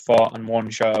fought on one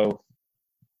show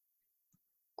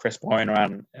Chris Boyne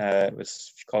ran. It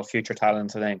was called Future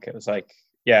Talents, I think. It was like,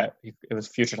 yeah, it was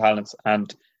Future Talents.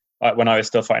 And when I was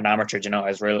still fighting amateur, you know,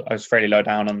 I was fairly low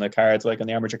down on the cards, like on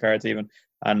the amateur cards even.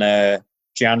 And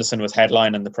G. Anderson was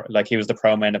headlining like he was the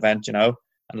pro main event, you know,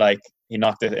 and like he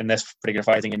knocked it in this particular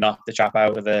fight. I think he knocked the chap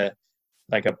out with a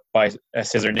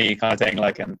scissor knee kind of thing,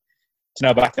 like. And you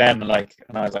know, back then, like,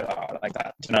 and I was like, oh, like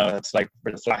that, you know, it's like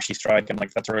a flashy strike, and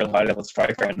like that's a real high level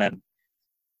striker. And then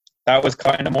that was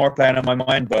kind of more playing on my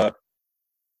mind, but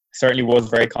certainly was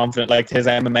very confident. Like, his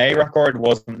MMA record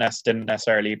didn't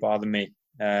necessarily bother me,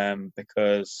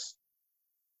 because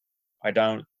I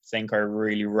don't think I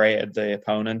really rated the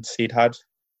opponents he'd had.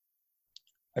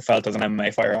 I felt as an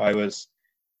MMA fighter, I was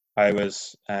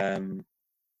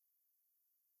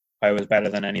better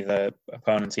than any of the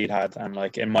opponents he'd had, and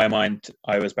like in my mind,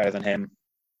 I was better than him.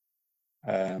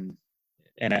 When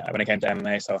it came to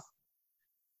MMA, so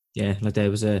yeah, like it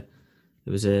was a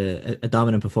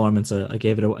dominant performance. I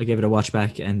gave it a watch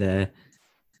back, and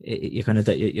you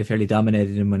fairly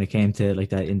dominated him when it came to like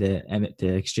that in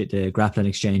the grappling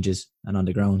exchanges and on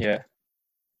the ground. Yeah.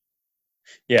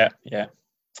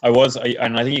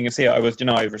 And I think you can see it. I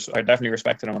definitely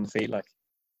respected him on the feet, like.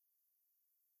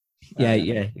 Yeah,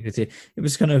 you could see it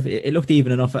was kind of, it looked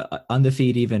even enough on the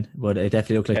feet even, but it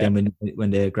definitely looked like then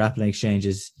when the grappling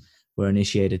exchanges were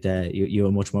initiated, you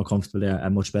were much more comfortable there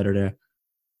and much better there.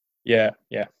 Yeah.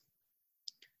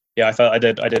 yeah, I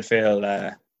did feel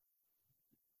I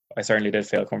certainly did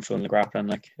feel comfortable in the grappling.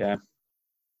 Like, yeah.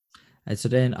 And so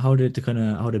then, how did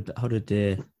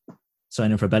the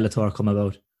signing for Bellator come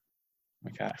about?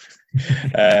 Okay.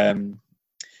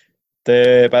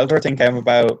 The Bellator thing came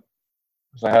about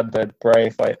because I had the Bray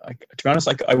fight. To be honest,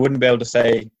 like I wouldn't be able to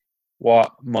say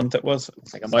what month it was.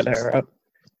 Like I might have her out.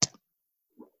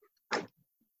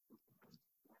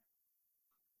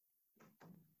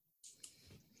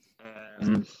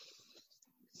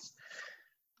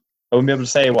 I wouldn't be able to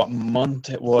say what month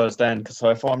it was then because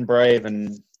I fought in Brave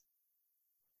and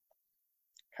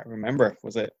I can't remember.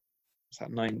 Was that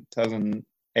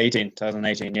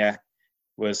 2018? Yeah,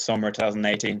 was summer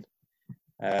 2018.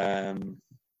 And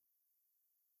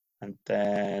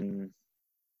then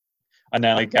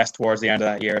I guess towards the end of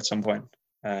that year at some point,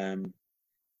 I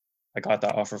got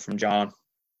that offer from John,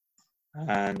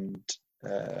 and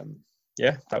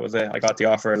yeah, that was it. I got the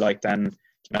offer. Like then,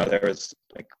 there was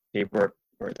like people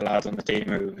were the lads on the team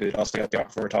who'd also got the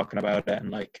offer were talking about it,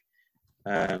 and like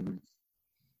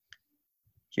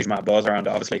huge amount of buzz around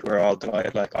it. Obviously, we were all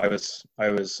delighted. Like I was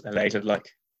elated. Like,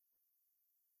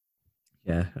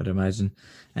 Yeah, I'd imagine.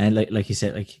 And like you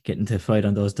said, like getting to fight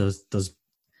on those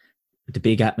the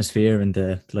big atmosphere and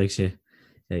the likes of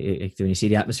when you see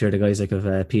the atmosphere, the guys like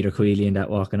of Peter Queally and that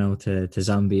walking out to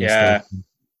Zombie and yeah, stuff.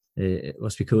 It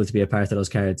must be cool to be a part of those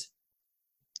cards.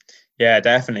 yeah,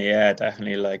 definitely, yeah,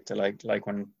 definitely. Like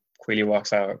when Queally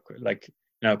walks out, like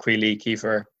Queally,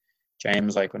 Kiefer,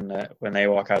 James, like when they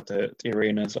walk out the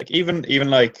arena, it's like even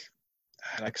like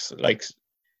the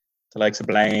likes of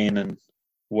Blaine and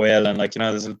Will and like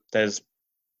there's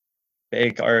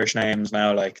big Irish names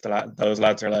now. Like those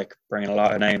lads are like bringing a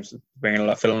lot of names, filling a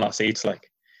lot of seats. Like,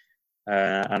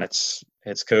 and it's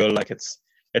cool. Like it's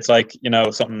like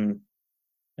something.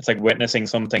 It's like witnessing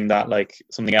something that like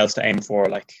something else to aim for.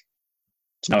 Like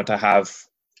to have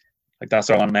like that's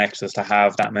what I want next is to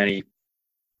have that many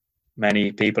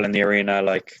people in the arena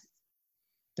like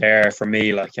there for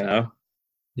me. Like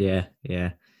Yeah,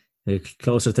 yeah.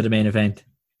 Closer to the main event.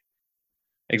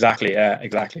 exactly. Yeah,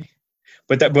 exactly.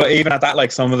 But even at that,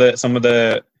 like some of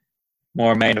the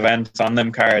more main events on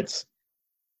them cards,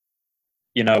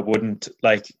 wouldn't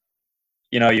like,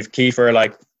 you've Kiefer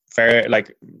like fair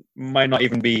like might not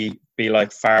even be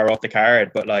like far up the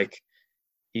card, but like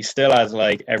he still has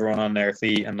like everyone on their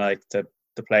feet and like the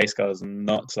place goes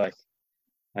nuts. Like,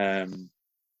 so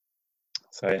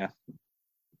yeah.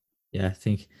 Yeah, I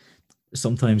think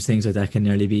sometimes things like that can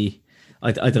nearly be.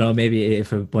 I don't know. Maybe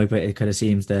if it kind of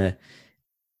seems the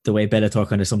way Bellator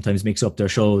kind of sometimes mix up their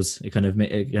shows, it kind of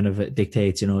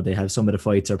dictates. They have some of the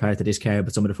fights are part of this card,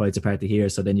 but some of the fights are part of here.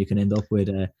 So then you can end up with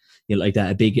like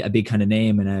that a big kind of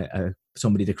name and a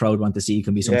somebody the crowd want to see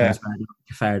can be Yeah. sometimes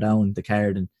far down the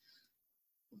card. And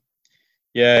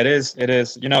yeah, it is.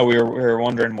 We were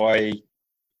wondering why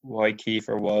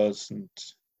Kiefer was, and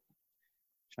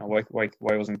why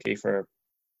wasn't Kiefer,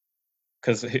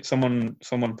 because someone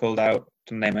pulled out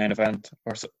the main event,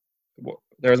 or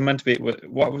there was meant to be,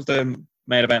 what was the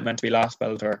main event meant to be last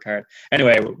Bellator card?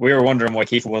 Anyway, we were wondering why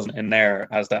Kiefer wasn't in there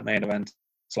as that main event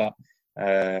slot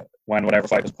when whatever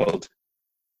fight was pulled.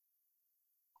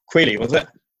 Queally, was it?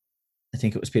 I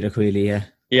think it was Peter Queally, yeah.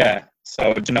 Yeah.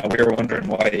 So we were wondering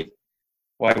why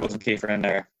wasn't Kiefer in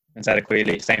there instead of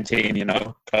Queally? Same team,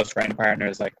 close training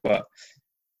partners. Like, but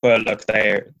look,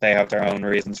 they have their own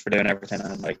reasons for doing everything,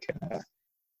 and like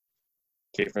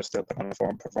Kiefer still put on a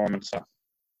performance. So,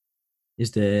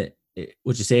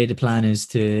 would you say the plan is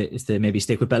to maybe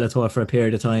stick with Bellator for a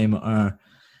period of time, or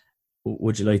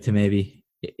would you like to maybe,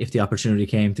 if the opportunity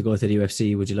came to go to the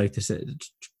UFC, would you like to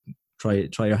try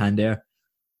your hand there?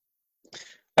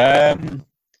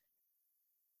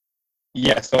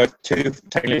 Yeah, so I have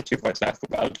technically two fights left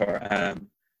with Bellator,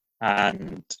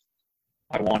 and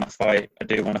I do want to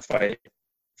fight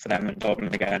for them in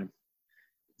Dublin again,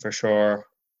 for sure.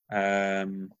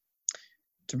 To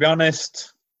be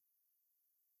honest,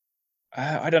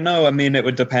 I don't know. I mean, it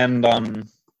would depend on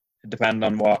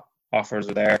what offers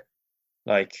are there.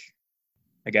 Like,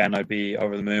 again, I'd be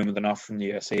over the moon with an offer from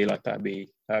the UFC. Like that'd be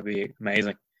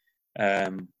amazing.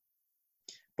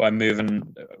 But I'm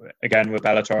moving again with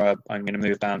Bellator. I'm going to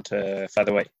move down to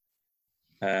featherweight.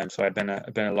 So I've been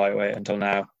a lightweight until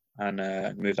now,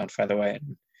 and moved on to featherweight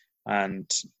and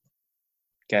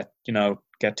get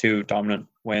two dominant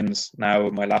wins now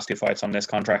with my last two fights on this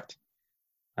contract.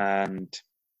 And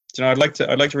I'd like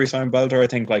to re-sign Bellator. I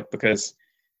think because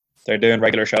they're doing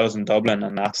regular shows in Dublin,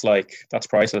 and that's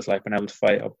priceless. Like being able to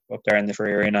fight up there in the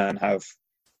free arena and have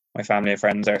my family and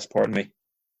friends there supporting me.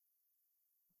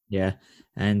 Yeah,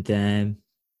 and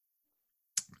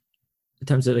in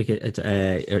terms of like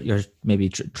your maybe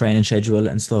training schedule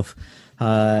and stuff,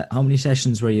 how many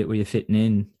sessions were you fitting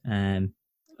in?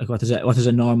 Like what is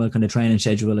a normal kind of training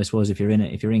schedule? I suppose if you're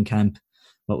in camp,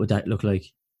 what would that look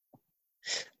like?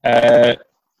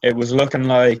 It was looking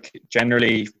like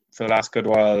generally for the last good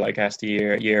while, I guess the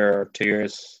year or 2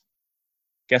 years,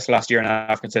 I guess the last year and a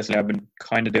half consistently, I've been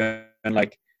kind of doing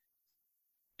like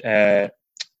 3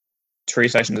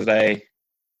 sessions a day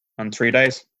on 3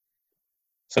 days.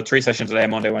 So 3 sessions a day,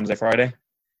 Monday, Wednesday, Friday.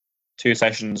 2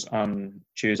 sessions on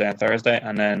Tuesday and Thursday,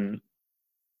 and then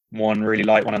one really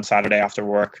light one on Saturday after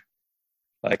work,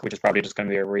 like which is probably just going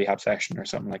to be a rehab session or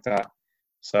something like that.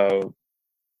 So,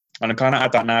 and I'm kind of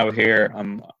at that now here.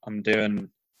 I'm doing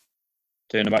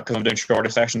about, because I'm doing shorter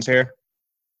sessions here.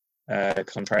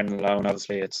 Because I'm training alone,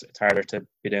 obviously it's harder to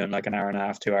be doing like an hour and a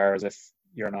half, 2 hours if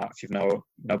you've no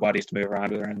bodies to move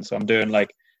around with. And so I'm doing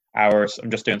like hours. I'm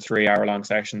just doing 3 hour long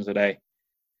sessions a day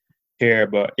here.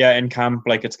 But yeah, in camp,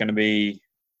 like it's going to be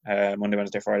Monday,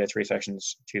 Wednesday, Friday, 3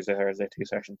 sessions, Tuesday, Thursday, 2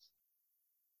 sessions.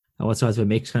 And what sort of a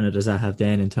mix kind of does that have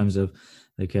then in terms of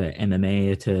like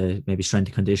MMA to maybe strength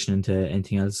and conditioning to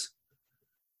anything else?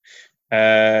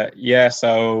 Yeah,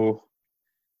 so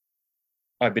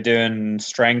I'd be doing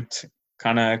strength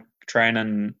kind of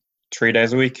training 3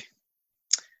 days a week,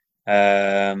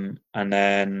 and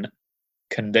then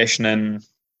conditioning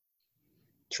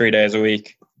 3 days a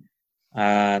week,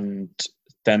 and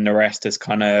then the rest is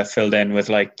kind of filled in with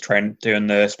like doing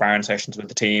the sparring sessions with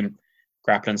the team,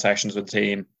 grappling sessions with the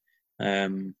team,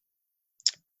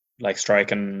 like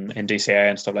striking in DCA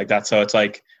and stuff like that. So it's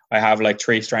like I have like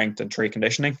 3 strength and 3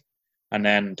 conditioning, and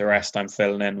then the rest I'm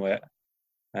filling in with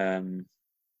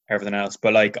everything else.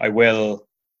 But like I will,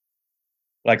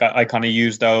 like I kind of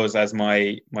use those as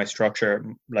my structure,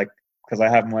 like because I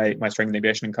have my strength and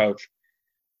conditioning coach,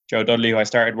 Joe Dudley, who I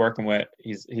started working with.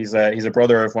 He's a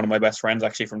brother of one of my best friends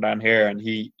actually from down here, and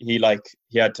he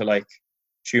had to like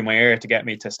chew my ear to get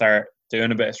me to start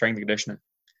doing a bit of strength and conditioning,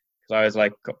 because I was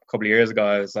like a couple of years ago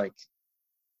I was like,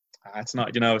 it's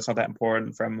not that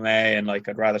important for MMA, and like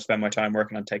I'd rather spend my time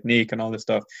working on technique and all this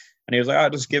stuff. And he was like, "Oh,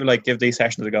 just give these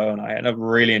sessions a go," and I ended up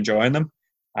really enjoying them,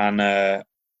 and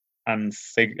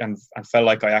felt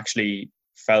like I actually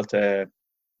felt a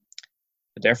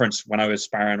difference when I was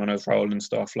sparring, when I was rolling and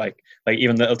stuff. Like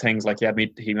even little things, like he had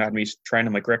me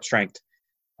training my grip strength,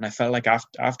 and I felt like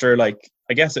after like,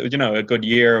 I guess it was a good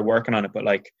year working on it, but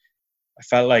like I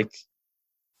felt like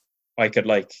I could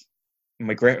like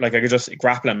my grip, like I could just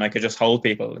grappling, I could just hold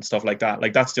people and stuff like that.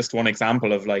 Like that's just one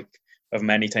example of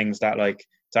many things that like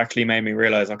it's actually made me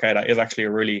realize, okay, that is actually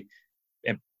a really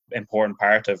important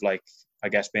part of like, I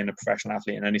guess, being a professional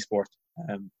athlete in any sport.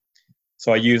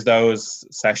 So I use those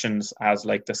sessions as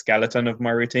like the skeleton of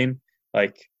my routine,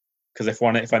 like because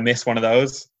if I miss one of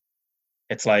those,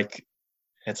 it's like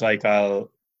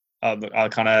I'll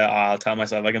tell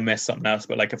myself I can miss something else.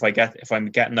 But like if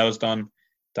I'm getting those done,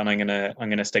 then I'm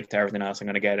gonna stick to everything else. I'm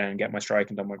gonna get in and get my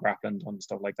striking done, my grappling done,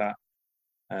 stuff like that.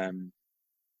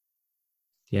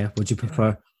 Yeah. Would you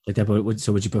prefer like that? But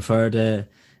would you prefer the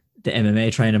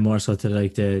MMA training more so to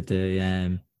like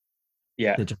the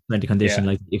Yeah, strength and conditioning?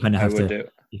 yeah, Like you kind of I have would to, do.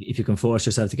 if you can force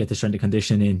yourself to get the strength and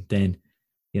conditioning in, then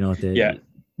Yeah,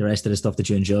 the rest of the stuff that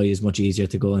you enjoy is much easier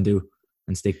to go and do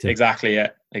and stick to. exactly. Yeah,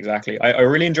 exactly. I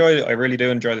really do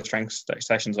enjoy the strength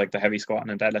sessions, like the heavy squatting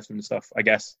and deadlifting and stuff. I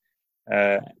guess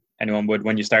anyone would,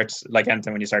 when you start, like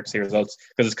anything, when you start to see results,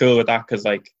 because it's cool with that, because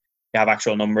like you have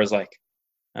actual numbers, like,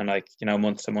 and like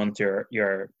month to month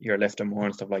you're lifting more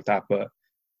and stuff like that. But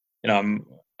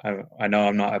I know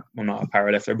I'm not a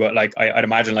power lifter, but like I'd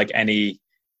imagine like any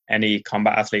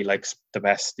combat athlete, like the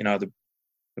best, the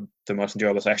most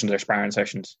enjoyable sessions are sparring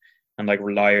sessions, and like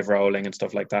live rolling and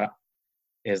stuff like that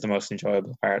is the most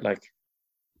enjoyable part. Like,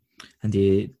 And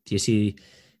do you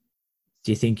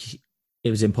think it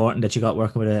was important that you got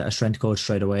working with a strength coach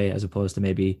straight away, as opposed to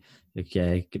maybe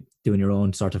like doing your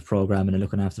own sort of programming and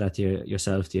looking after that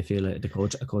yourself? Do you feel like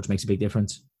a coach makes a big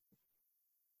difference?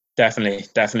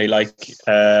 Definitely. Like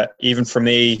even for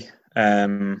me,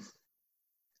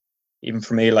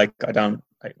 like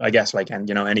I guess like, and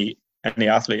any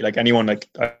athlete, like anyone, like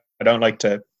I don't like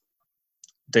to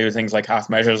do things like half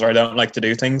measures, or I don't like to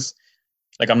do things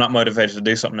like, I'm not motivated to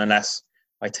do something unless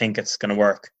I think it's going to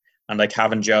work. And like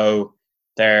having Joe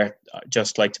there,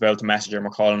 just like to be able to message him or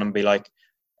call him and be like,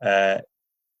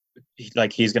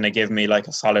 like he's going to give me like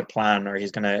a solid plan, or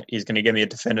he's going to give me a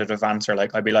definitive answer.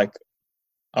 Like I'd be like,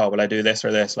 oh, will I do this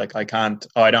or this? Like I can't,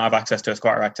 I don't have access to a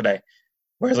squat rack today.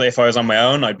 Whereas if I was on my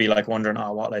own, I'd be like wondering,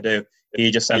 oh, what will I do?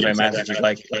 He just sends me a message. He's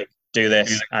like, do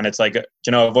this. And it's like,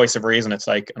 a voice of reason. It's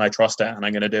like, and I trust it, and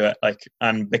I'm going to do it. Like,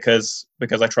 and because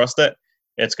I trust it,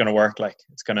 it's going to work. Like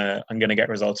I'm going to get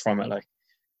results from it. Like,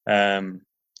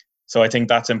 so I think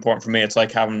that's important for me. It's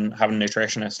like having a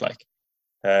nutritionist, like,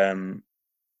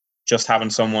 just having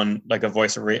someone like a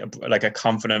voice of like a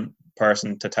confident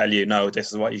person to tell you, no,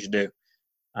 this is what you should do.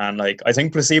 And like, I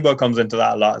think placebo comes into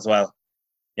that a lot as well.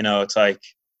 You know, it's like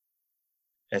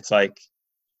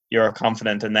you're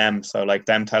confident in them. So like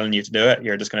them telling you to do it,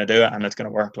 you're just going to do it and it's going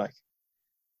to work. Like,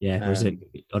 Yeah,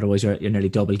 otherwise you're nearly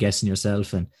double guessing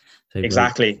yourself, and like,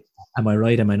 exactly. Well, am I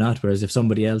right? Am I not? Whereas if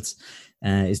somebody else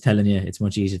is telling you, it's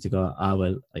much easier to go,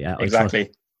 well, yeah,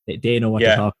 exactly. They know what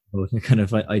they're talking about, kind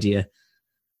of idea.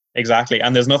 Exactly.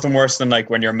 And there's nothing worse than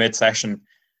like when you're mid-session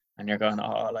and you're going,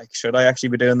 oh, like, should I actually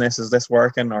be doing this? Is this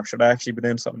working? Or should I actually be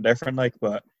doing something different? Like,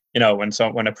 but you know, when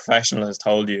a professional has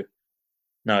told you,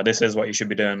 no, this is what you should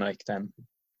be doing, like, then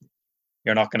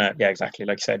you're not gonna, yeah, exactly,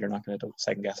 like you said, you're not gonna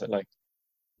second guess it. Like,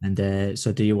 and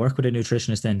so do you work with a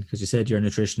nutritionist then? Because you said your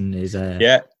nutrition is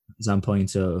on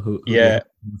point. So who do you have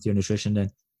with your nutrition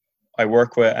then? I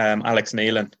work with Alex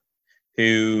Nealon,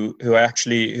 who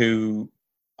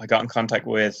I got in contact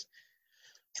with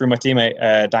through my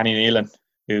teammate Danny Nealon,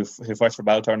 who fights for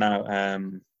Bellator now.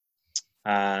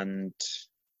 And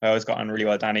I always got on really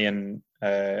well with Danny, and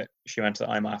she went to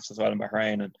the IMAAFs as well in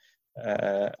Bahrain. And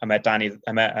I met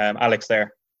Alex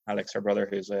there, Alex, her brother,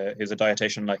 who's a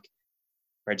dietitian, like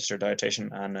registered dietitian,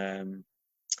 and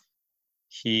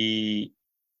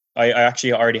I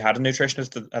actually already had a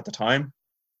nutritionist at the time,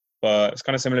 but it's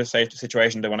kind of similar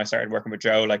situation to when I started working with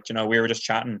Joe. Like, you know, we were just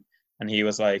chatting, and he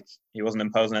was like, he wasn't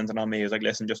imposing anything on me. He was like,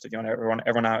 listen, just if you want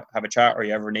ever have a chat, or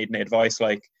you ever need any advice,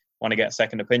 like want to get a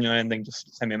second opinion on anything,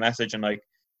 just send me a message. And like,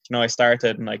 you know, I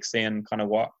started and like seeing kind of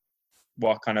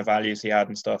what kind of values he had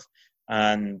and stuff.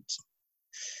 And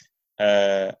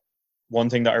one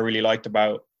thing that I really liked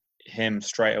about him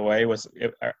straight away was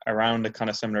around a kind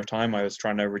of similar time, I was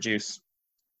trying to reduce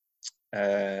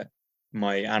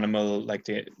my animal, like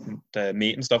the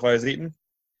meat and stuff I was eating.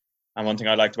 And one thing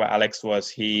I liked about Alex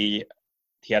was he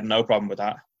had no problem with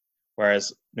that.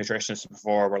 Whereas nutritionists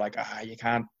before were like, you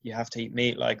have to eat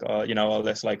meat, like, you know, all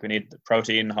this, like, we need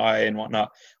protein high and whatnot.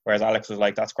 Whereas Alex was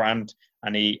like, that's grand.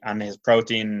 And his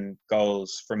protein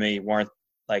goals for me weren't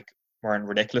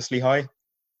ridiculously high.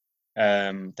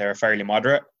 They were fairly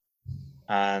moderate.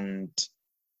 And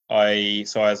I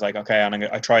was like, okay, and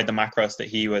I tried the macros that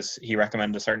he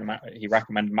recommended he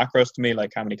recommended macros to me,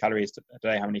 like how many calories a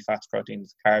day, how many fats,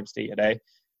 proteins, carbs to eat a day.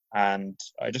 And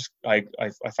I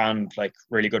found like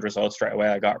really good results straight away.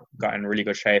 I got in really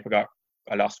good shape.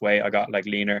 I lost weight. I got like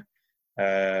leaner.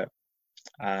 I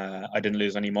didn't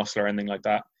lose any muscle or anything like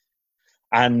that.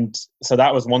 And so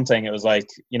that was one thing. It was like,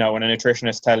 you know, when a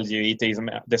nutritionist tells you eat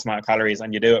this amount of calories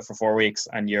and you do it for 4 weeks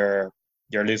and you're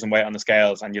losing weight on the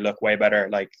scales and you look way better,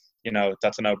 like, you know,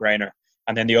 that's a no-brainer.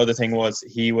 And then the other thing was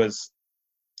he was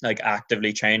like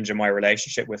actively changing my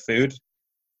relationship with food.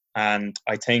 And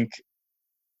I think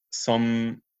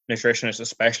some nutritionists,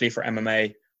 especially for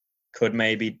MMA, could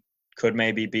maybe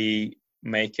be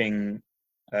making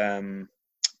their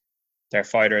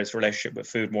fighters' relationship with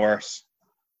food worse,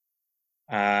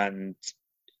 and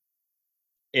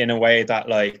in a way that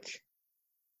like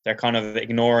they're kind of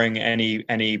ignoring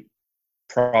any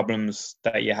problems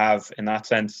that you have in that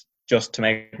sense just to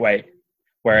make weight.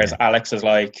 Whereas Alex is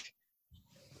like,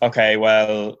 okay,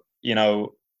 well, you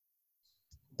know,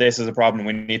 this is a problem.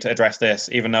 We need to address this,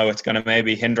 even though it's going to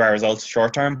maybe hinder our results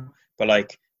short term. But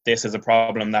like, this is a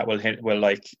problem that will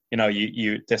like, you know,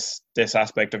 this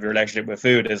aspect of your relationship with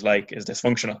food is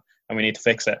dysfunctional, and we need to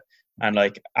fix it and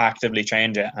like actively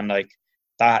change it. And like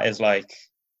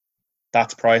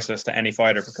that's priceless to any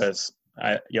fighter, because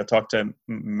you'll talk to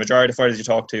majority of fighters you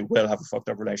talk to will have a fucked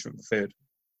up relationship with food,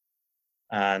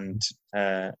 and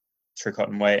through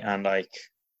cutting weight, and like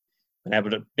been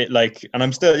able to and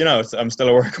I'm still, you know, I'm still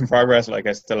a work in progress. Like,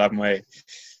 I still have my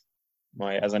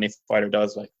as any fighter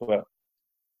does, like, but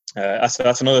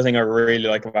that's another thing I really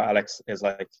like about Alex, is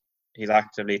like he's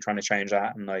actively trying to change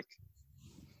that. And like,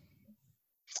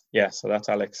 yeah, so that's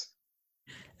Alex.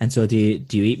 And so do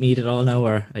you eat meat at all now,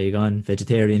 or are you gone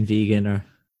vegetarian, vegan, or?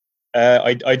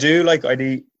 I do, like, I'd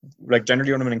eat, like,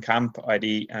 generally when I'm in camp, I'd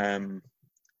eat I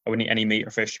wouldn't eat any meat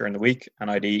or fish during the week, and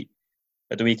I'd eat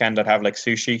at the weekend. I'd have like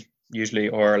sushi usually,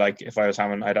 or like if I was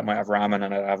having, I might have ramen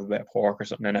and I'd have a bit of pork or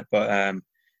something in it. But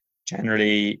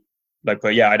generally, like,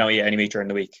 but yeah, I don't eat any meat during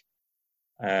the week,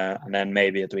 and then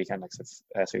maybe at the weekend, like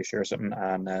sushi or something.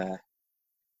 And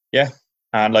yeah,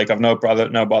 and like I've no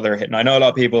bother hitting. I know a lot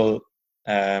of people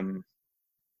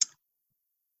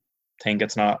think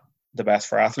it's not the best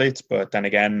for athletes, but then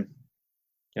again,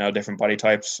 you know, different body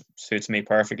types suits me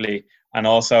perfectly. And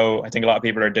also, I think a lot of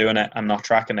people are doing it and not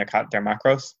tracking their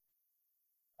macros.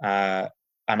 And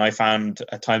I found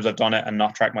at times I've done it and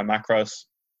not tracked my macros,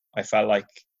 I felt like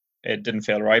it didn't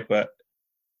feel right. But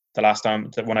the last time,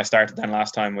 when I started then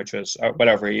last time, which was well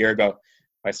over a year ago,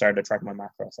 I started to track my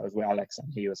macros. I was with Alex,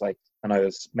 and he was like, and I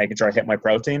was making sure I hit my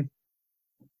protein,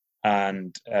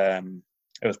 and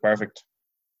it was perfect,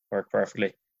 worked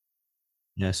perfectly.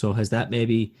 Yeah. So has that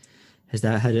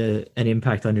had an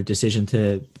impact on your decision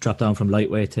to drop down from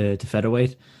lightweight to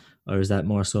featherweight, or is that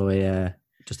more so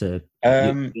just a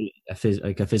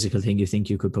physical thing? You think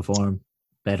you could perform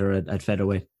better at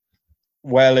featherweight?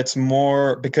 Well, it's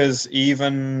more because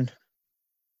even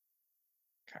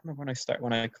I can't remember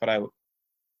when I cut out.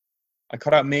 I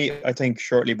cut out meat, I think,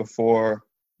 shortly before,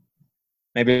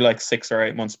 maybe like 6 or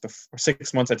 8 months before,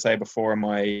 6 months, I'd say, before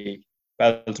my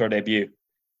Bellator debut.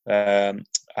 And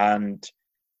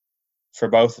for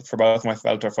both my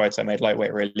Bellator fights, I made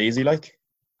lightweight really easy, like,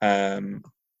 and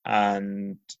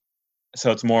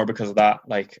so it's more because of that.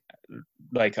 Like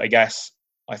I guess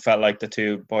I felt like the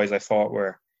two boys I fought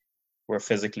were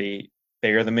physically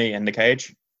bigger than me in the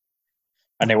cage,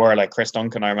 and they were. Like Chris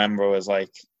Duncan, I remember, was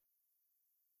like,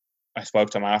 I spoke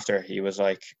to him after. He was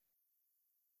like,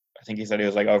 I think he said he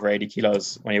was like over 80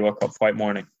 kilos when he woke up fight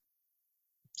morning,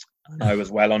 and I was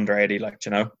well under 80, like,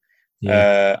 you know.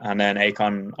 Yeah. And then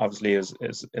Akon obviously is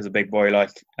a big boy,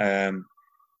 like, and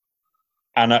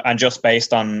just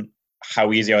based on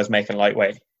how easy I was making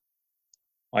lightweight,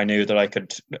 I knew that I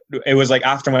could. It was like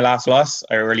after my last loss,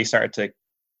 I really started to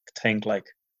think, like,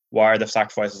 what are the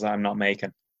sacrifices I'm not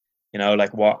making? You know,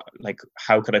 like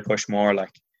how could I push more?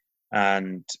 Like,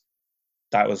 and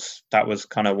that was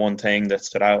kind of one thing that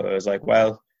stood out. It was like,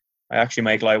 well, I actually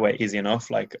make lightweight easy enough.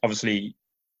 Like, obviously,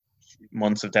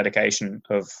 months of dedication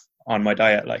on my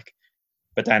diet, like,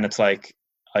 but then it's like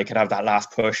I could have that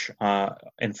last push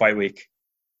in fight week,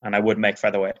 and I would make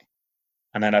featherweight,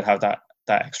 and then I'd have that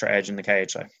extra edge in the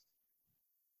cage, like.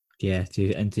 Yeah. Do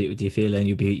you feel then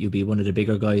you'll be one of the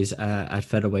bigger guys at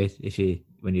featherweight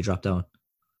when you drop down?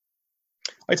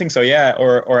 I think so, yeah,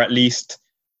 or at least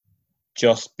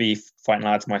just be fighting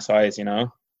lads my size. You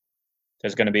know,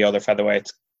 there's going to be other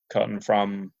featherweights cutting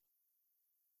from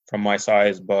my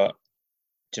size, but,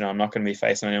 you know, I'm not going to be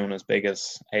facing anyone as big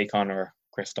as Akon or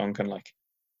Chris Duncan, like.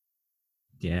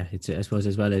 Yeah, I suppose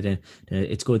as well.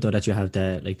 It's good though that you have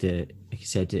like you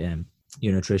said,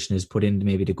 your nutritionist put in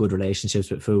maybe the good relationships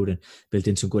with food and built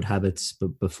in some good habits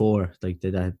before, like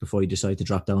that, before you decide to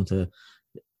drop down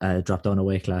a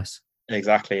weight class.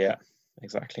 Exactly. Yeah.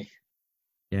 Exactly.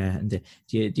 Yeah, and do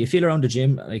you feel around the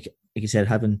gym, like you said,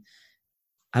 having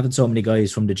so many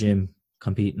guys from the gym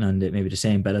competing on maybe the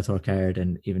same Bellator card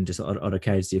and even just other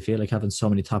cards? Do you feel like having so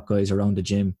many top guys around the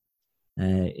gym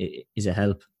is a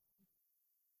help?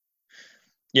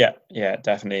 Yeah,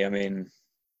 definitely. I mean,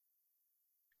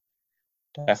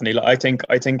 definitely. I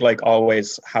think like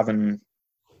always having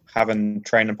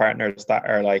training partners that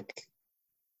are like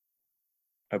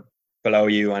below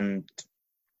you and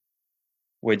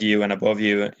with you and above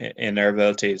you in their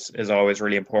abilities is always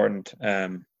really important.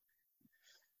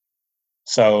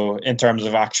 So in terms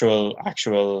of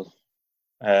actual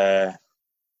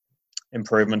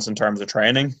improvements in terms of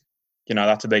training, you know,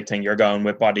 that's a big thing. You're going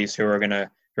with bodies who are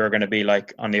gonna be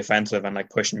like on the offensive and like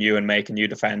pushing you and making you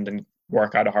defend and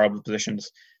work out of horrible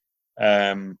positions.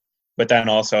 But then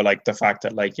also like the fact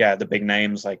that, like, yeah, the big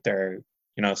names, like, they're,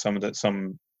 you know, some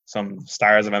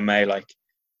stars of MMA, like,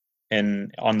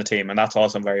 on the team, and that's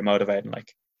also very motivating.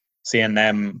 Like, seeing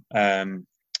them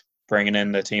bringing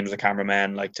in the teams of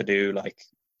cameramen, like, to do like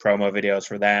promo videos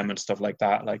for them and stuff like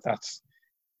that. Like, that's,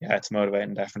 yeah, it's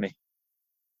motivating, definitely.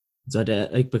 So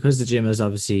like, because the gym is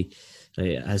obviously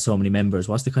has so many members,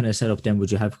 what's the kind of setup then?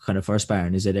 Would you have kind of first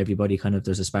sparring? Is it everybody kind of,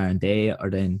 there's a sparring day, or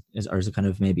is it kind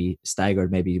of maybe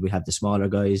staggered? Maybe we have the smaller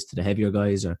guys to the heavier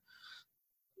guys, or?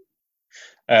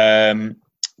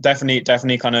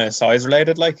 Definitely kind of size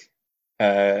related, like,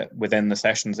 within the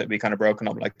sessions it'd be kind of broken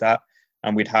up like that,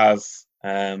 and we'd have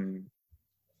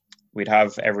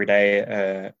every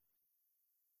day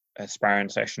a sparring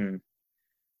session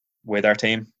with our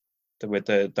team, with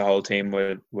the whole team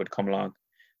would come along,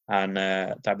 and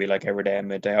that'd be like every day at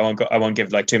midday. I won't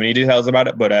give like too many details about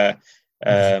it, but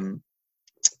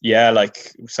yeah,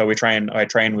 like, so I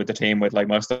train with the team, with like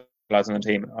most of the lads on the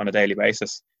team, on a daily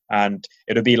basis, and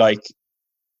it'll be like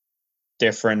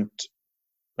different,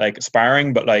 like,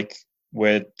 sparring, but like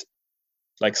with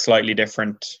like slightly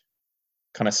different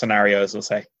kind of scenarios, we'll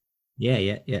say.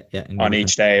 Yeah. On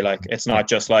each day, like, it's not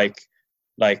just like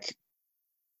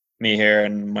me here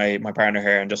and my partner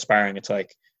here and just sparring. It's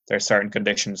like there's certain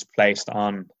conditions placed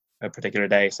on a particular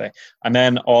day, say. And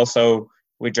then also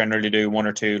we generally do 1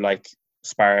 or 2 like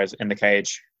spars in the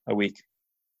cage a week,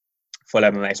 full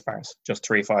MMA spars, just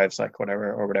 3-5s, like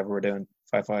whatever we're doing,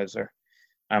 5-5s, or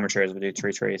amateurs we do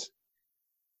 3-3s.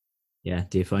 Yeah,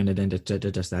 do you find it then that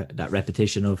just that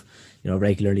repetition of, you know,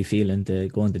 regularly feeling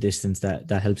going the distance, that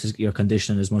helps your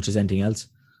condition as much as anything else?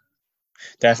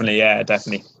 Definitely, yeah,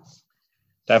 definitely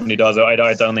does. I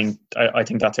don't think I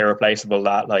think that's irreplaceable.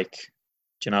 That, like,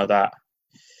 you know, that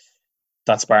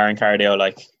sparring cardio.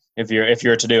 Like, if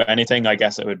you're to do anything, I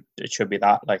guess it should be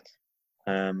that. Like,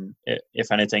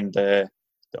 if anything, the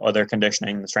other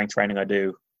conditioning, the strength training I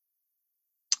do,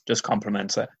 just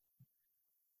complements it.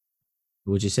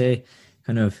 Would you say,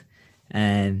 kind of,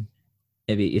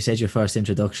 maybe you said your first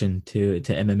introduction to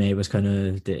MMA was kind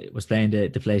of was playing the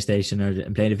PlayStation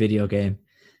and playing a video game,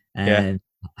 and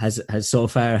has so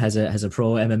far has a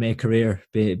pro MMA career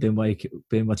been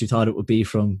what you thought it would be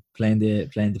from playing the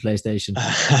PlayStation?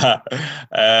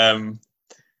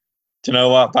 Do you know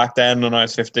what? Back then, when I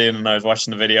was 15 and I was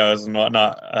watching the videos and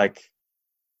whatnot, like,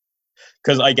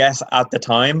 because I guess at that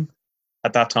time,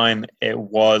 it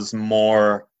was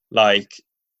more like,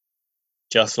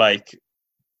 just like,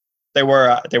 they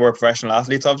were professional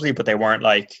athletes, obviously, but they weren't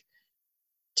like,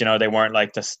 you know, they weren't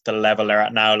like the level they're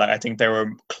at now. Like, I think they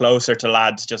were closer to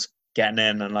lads just getting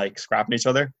in and like scrapping each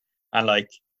other. And like,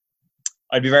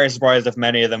 I'd be very surprised if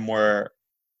many of them were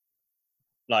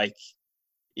like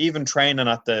even training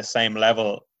at the same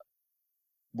level,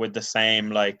 with the same,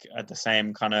 like, at the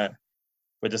same kind of,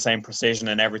 with the same precision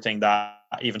and everything that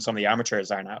even some of the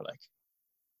amateurs are now. Like,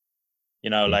 you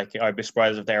know, like, I'd be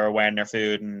surprised if they were weighing their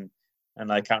food and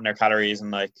like counting their calories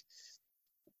and, like,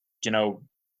 you know,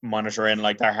 monitoring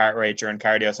like their heart rate during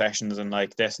cardio sessions and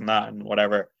like this and that and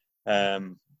whatever.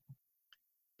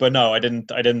 But no, I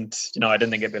didn't, you know, I didn't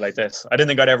think it'd be like this. I didn't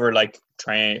think I'd ever like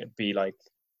be like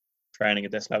training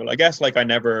at this level. I guess, like, I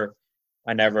never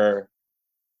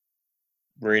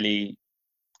really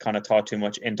kind of thought too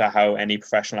much into how any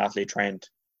professional athlete trained.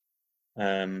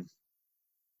 But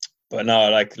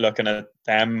no, like, looking at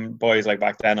them boys, like,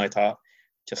 back then, I thought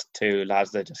just 2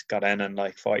 lads that just got in and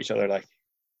like fought each other, like,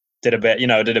 did a bit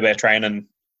of training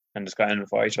and just got in and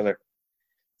fought each other.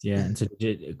 Yeah, and so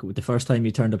the first time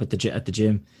you turned up at the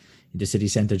gym, in the city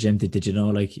centre gym, did you know,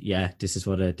 like, yeah, this is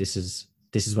what I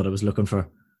was looking for?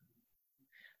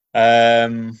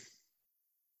 I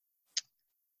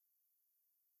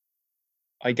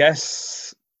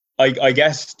guess, I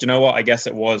guess, do you know what? I guess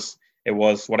it was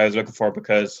what I was looking for,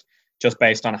 because just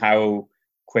based on how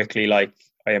quickly, like,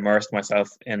 I immersed myself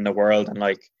in the world, and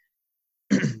like,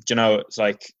 you know, it's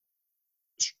like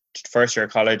first year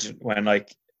of college when,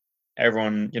 like,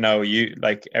 everyone, you know,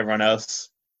 everyone else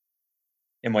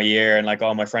in my year and like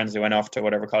all my friends who went off to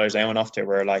whatever college they went off to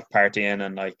were like partying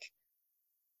and like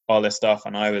all this stuff,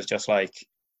 and I was just like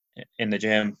in the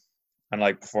gym, and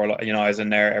like, before, you know, I was in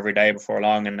there every day before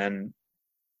long, and then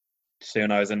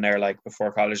soon I was in there like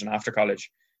before college and after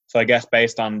college. So I guess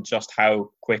based on just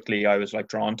how quickly I was like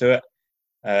drawn to it,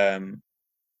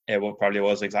 it probably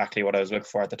was exactly what I was looking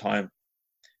for at the time.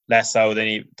 Less so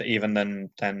than even than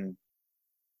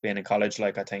being in college.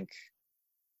 Like, I think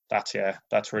that's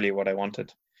really what I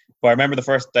wanted. But I remember the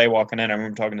first day walking in, I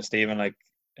remember talking to Stephen, like,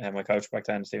 my coach back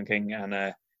then, Stephen King, and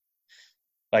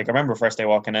like, I remember first day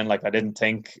walking in, like, I didn't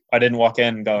walk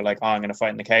in and go like, oh, I'm going to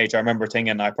fight in the cage. I remember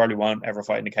thinking I probably won't ever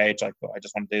fight in the cage, like, but I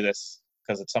just want to do this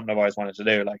because it's something I've always wanted to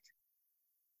do, like.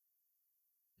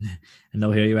 And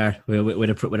now here you are with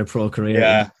a pro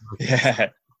career. Yeah.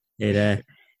 It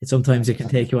sometimes it can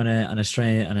take you on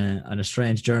a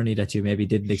strange journey that you maybe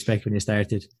didn't expect when you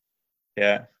started.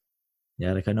 Yeah.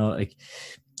 Like, I know, like,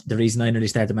 the reason I nearly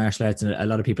started martial arts, and a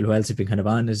lot of people who else have been kind of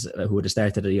on, is who would have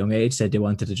started at a young age, said they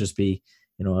wanted to just be,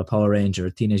 you know, a Power Ranger,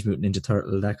 a Teenage Mutant Ninja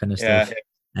Turtle, that kind of stuff.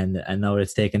 And now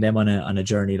it's taken them on a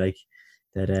journey like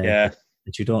that.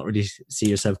 That you don't really see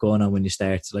yourself going on when you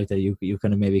start. So like that, you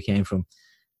kind of maybe came from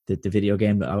the video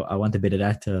game. I want a bit of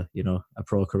that to, you know, a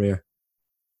pro career.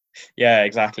 Yeah,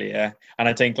 exactly. Yeah, and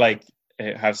I think, like,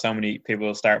 have so many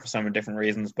people start for so many different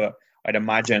reasons, but I'd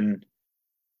imagine,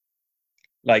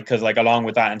 like, because like along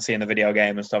with that and seeing the video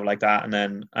game and stuff like that,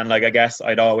 and like, I guess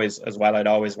I'd always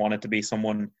wanted to be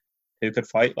someone who could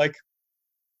fight, like,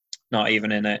 not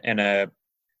even in a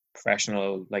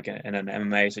professional, like, in an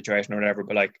MMA situation or whatever,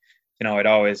 but like, you know, I'd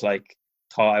always like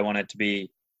thought I wanted to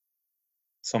be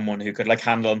someone who could like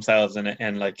handle themselves,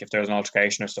 and like, if there was an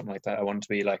altercation or something like that, I wanted to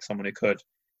be like someone who could,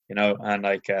 you know, and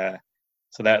like,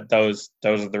 so that those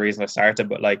are the reasons I started.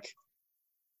 But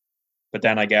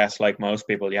then I guess, like most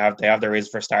people, they have their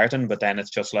reasons for starting, but then it's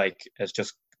just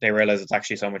they realize it's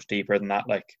actually so much deeper than that,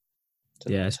 like, to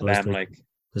them, like.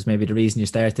 There's maybe the reason you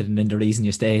started and then the reason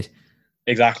you stayed.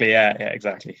 Exactly. Yeah. Yeah.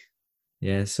 Exactly.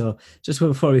 Yeah. So just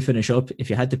before we finish up, if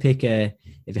you had to pick a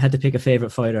favorite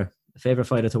fighter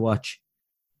to watch,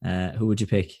 who would you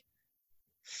pick?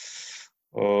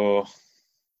 Oh,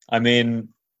 I mean,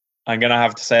 I'm gonna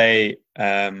have to say,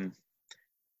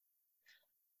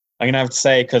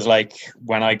 because like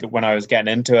when I was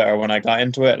getting into it, or when I got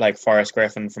into it, like Forrest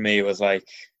Griffin for me was like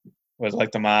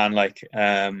the man. Like,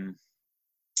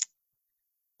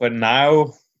 but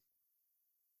now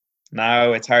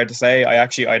it's hard to say.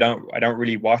 I don't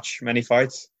really watch many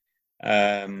fights,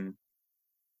 um,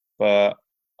 but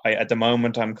at the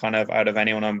moment I'm kind of out of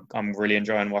anyone. I'm really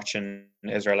enjoying watching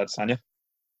Israel Adesanya.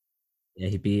 Yeah,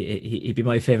 he'd be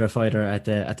my favorite fighter at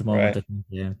the moment. Right. I think.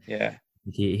 Yeah. Yeah.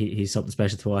 He's something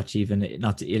special to watch, even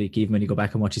not to, like, even when you go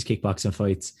back and watch his kickboxing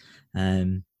fights.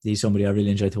 He's somebody I really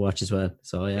enjoy to watch as well.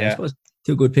 So yeah, I Yeah. suppose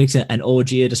two good picks, and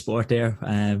OG of the sport there.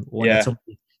 One that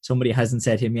Yeah. somebody hasn't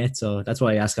said him yet, so that's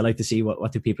why I ask. I like to see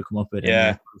what do people come up with, and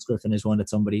Yeah. Chris Griffin is one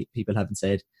that people haven't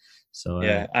said. So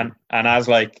Yeah. And as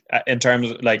like in terms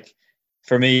of like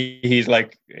for me, he's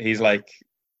like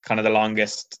kind of the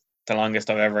longest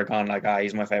I've ever gone. Like,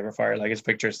 he's my favorite fighter. Like, his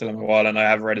picture's still on my wall, and I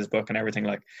have read his book and everything.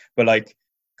 Like, but like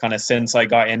kind of since I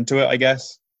got into it, I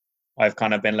guess I've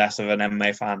kind of been less of an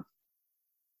MMA fan.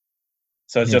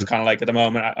 So it's yeah, just kind of like at the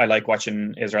moment, I like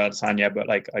watching Israel Adesanya, but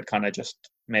like I'd kind of just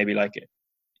maybe like it,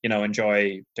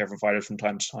 enjoy different fighters from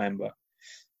time to time. But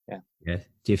yeah, yeah.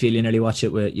 Do you feel you nearly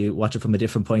you watch it from a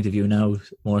different point of view now,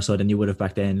 more so than you would have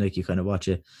back then? Like, you kind of watch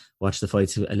the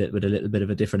fights with a little bit of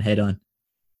a different head on.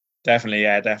 definitely,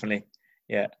 yeah, definitely,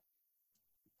 yeah.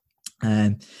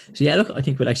 So yeah, look, I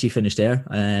think we'll actually finish there.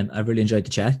 I really enjoyed the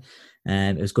chat.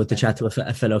 It was good to chat to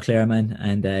a fellow Clareman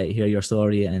and hear your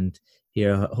story, and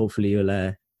hear, hopefully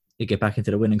you get back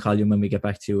into the winning column when we get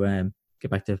back to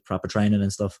proper training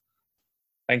and stuff.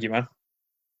 Thank you, man.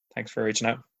 Thanks for reaching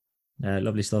out.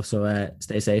 Lovely stuff. So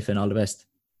stay safe and all the best.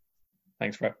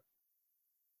 Thanks, bro.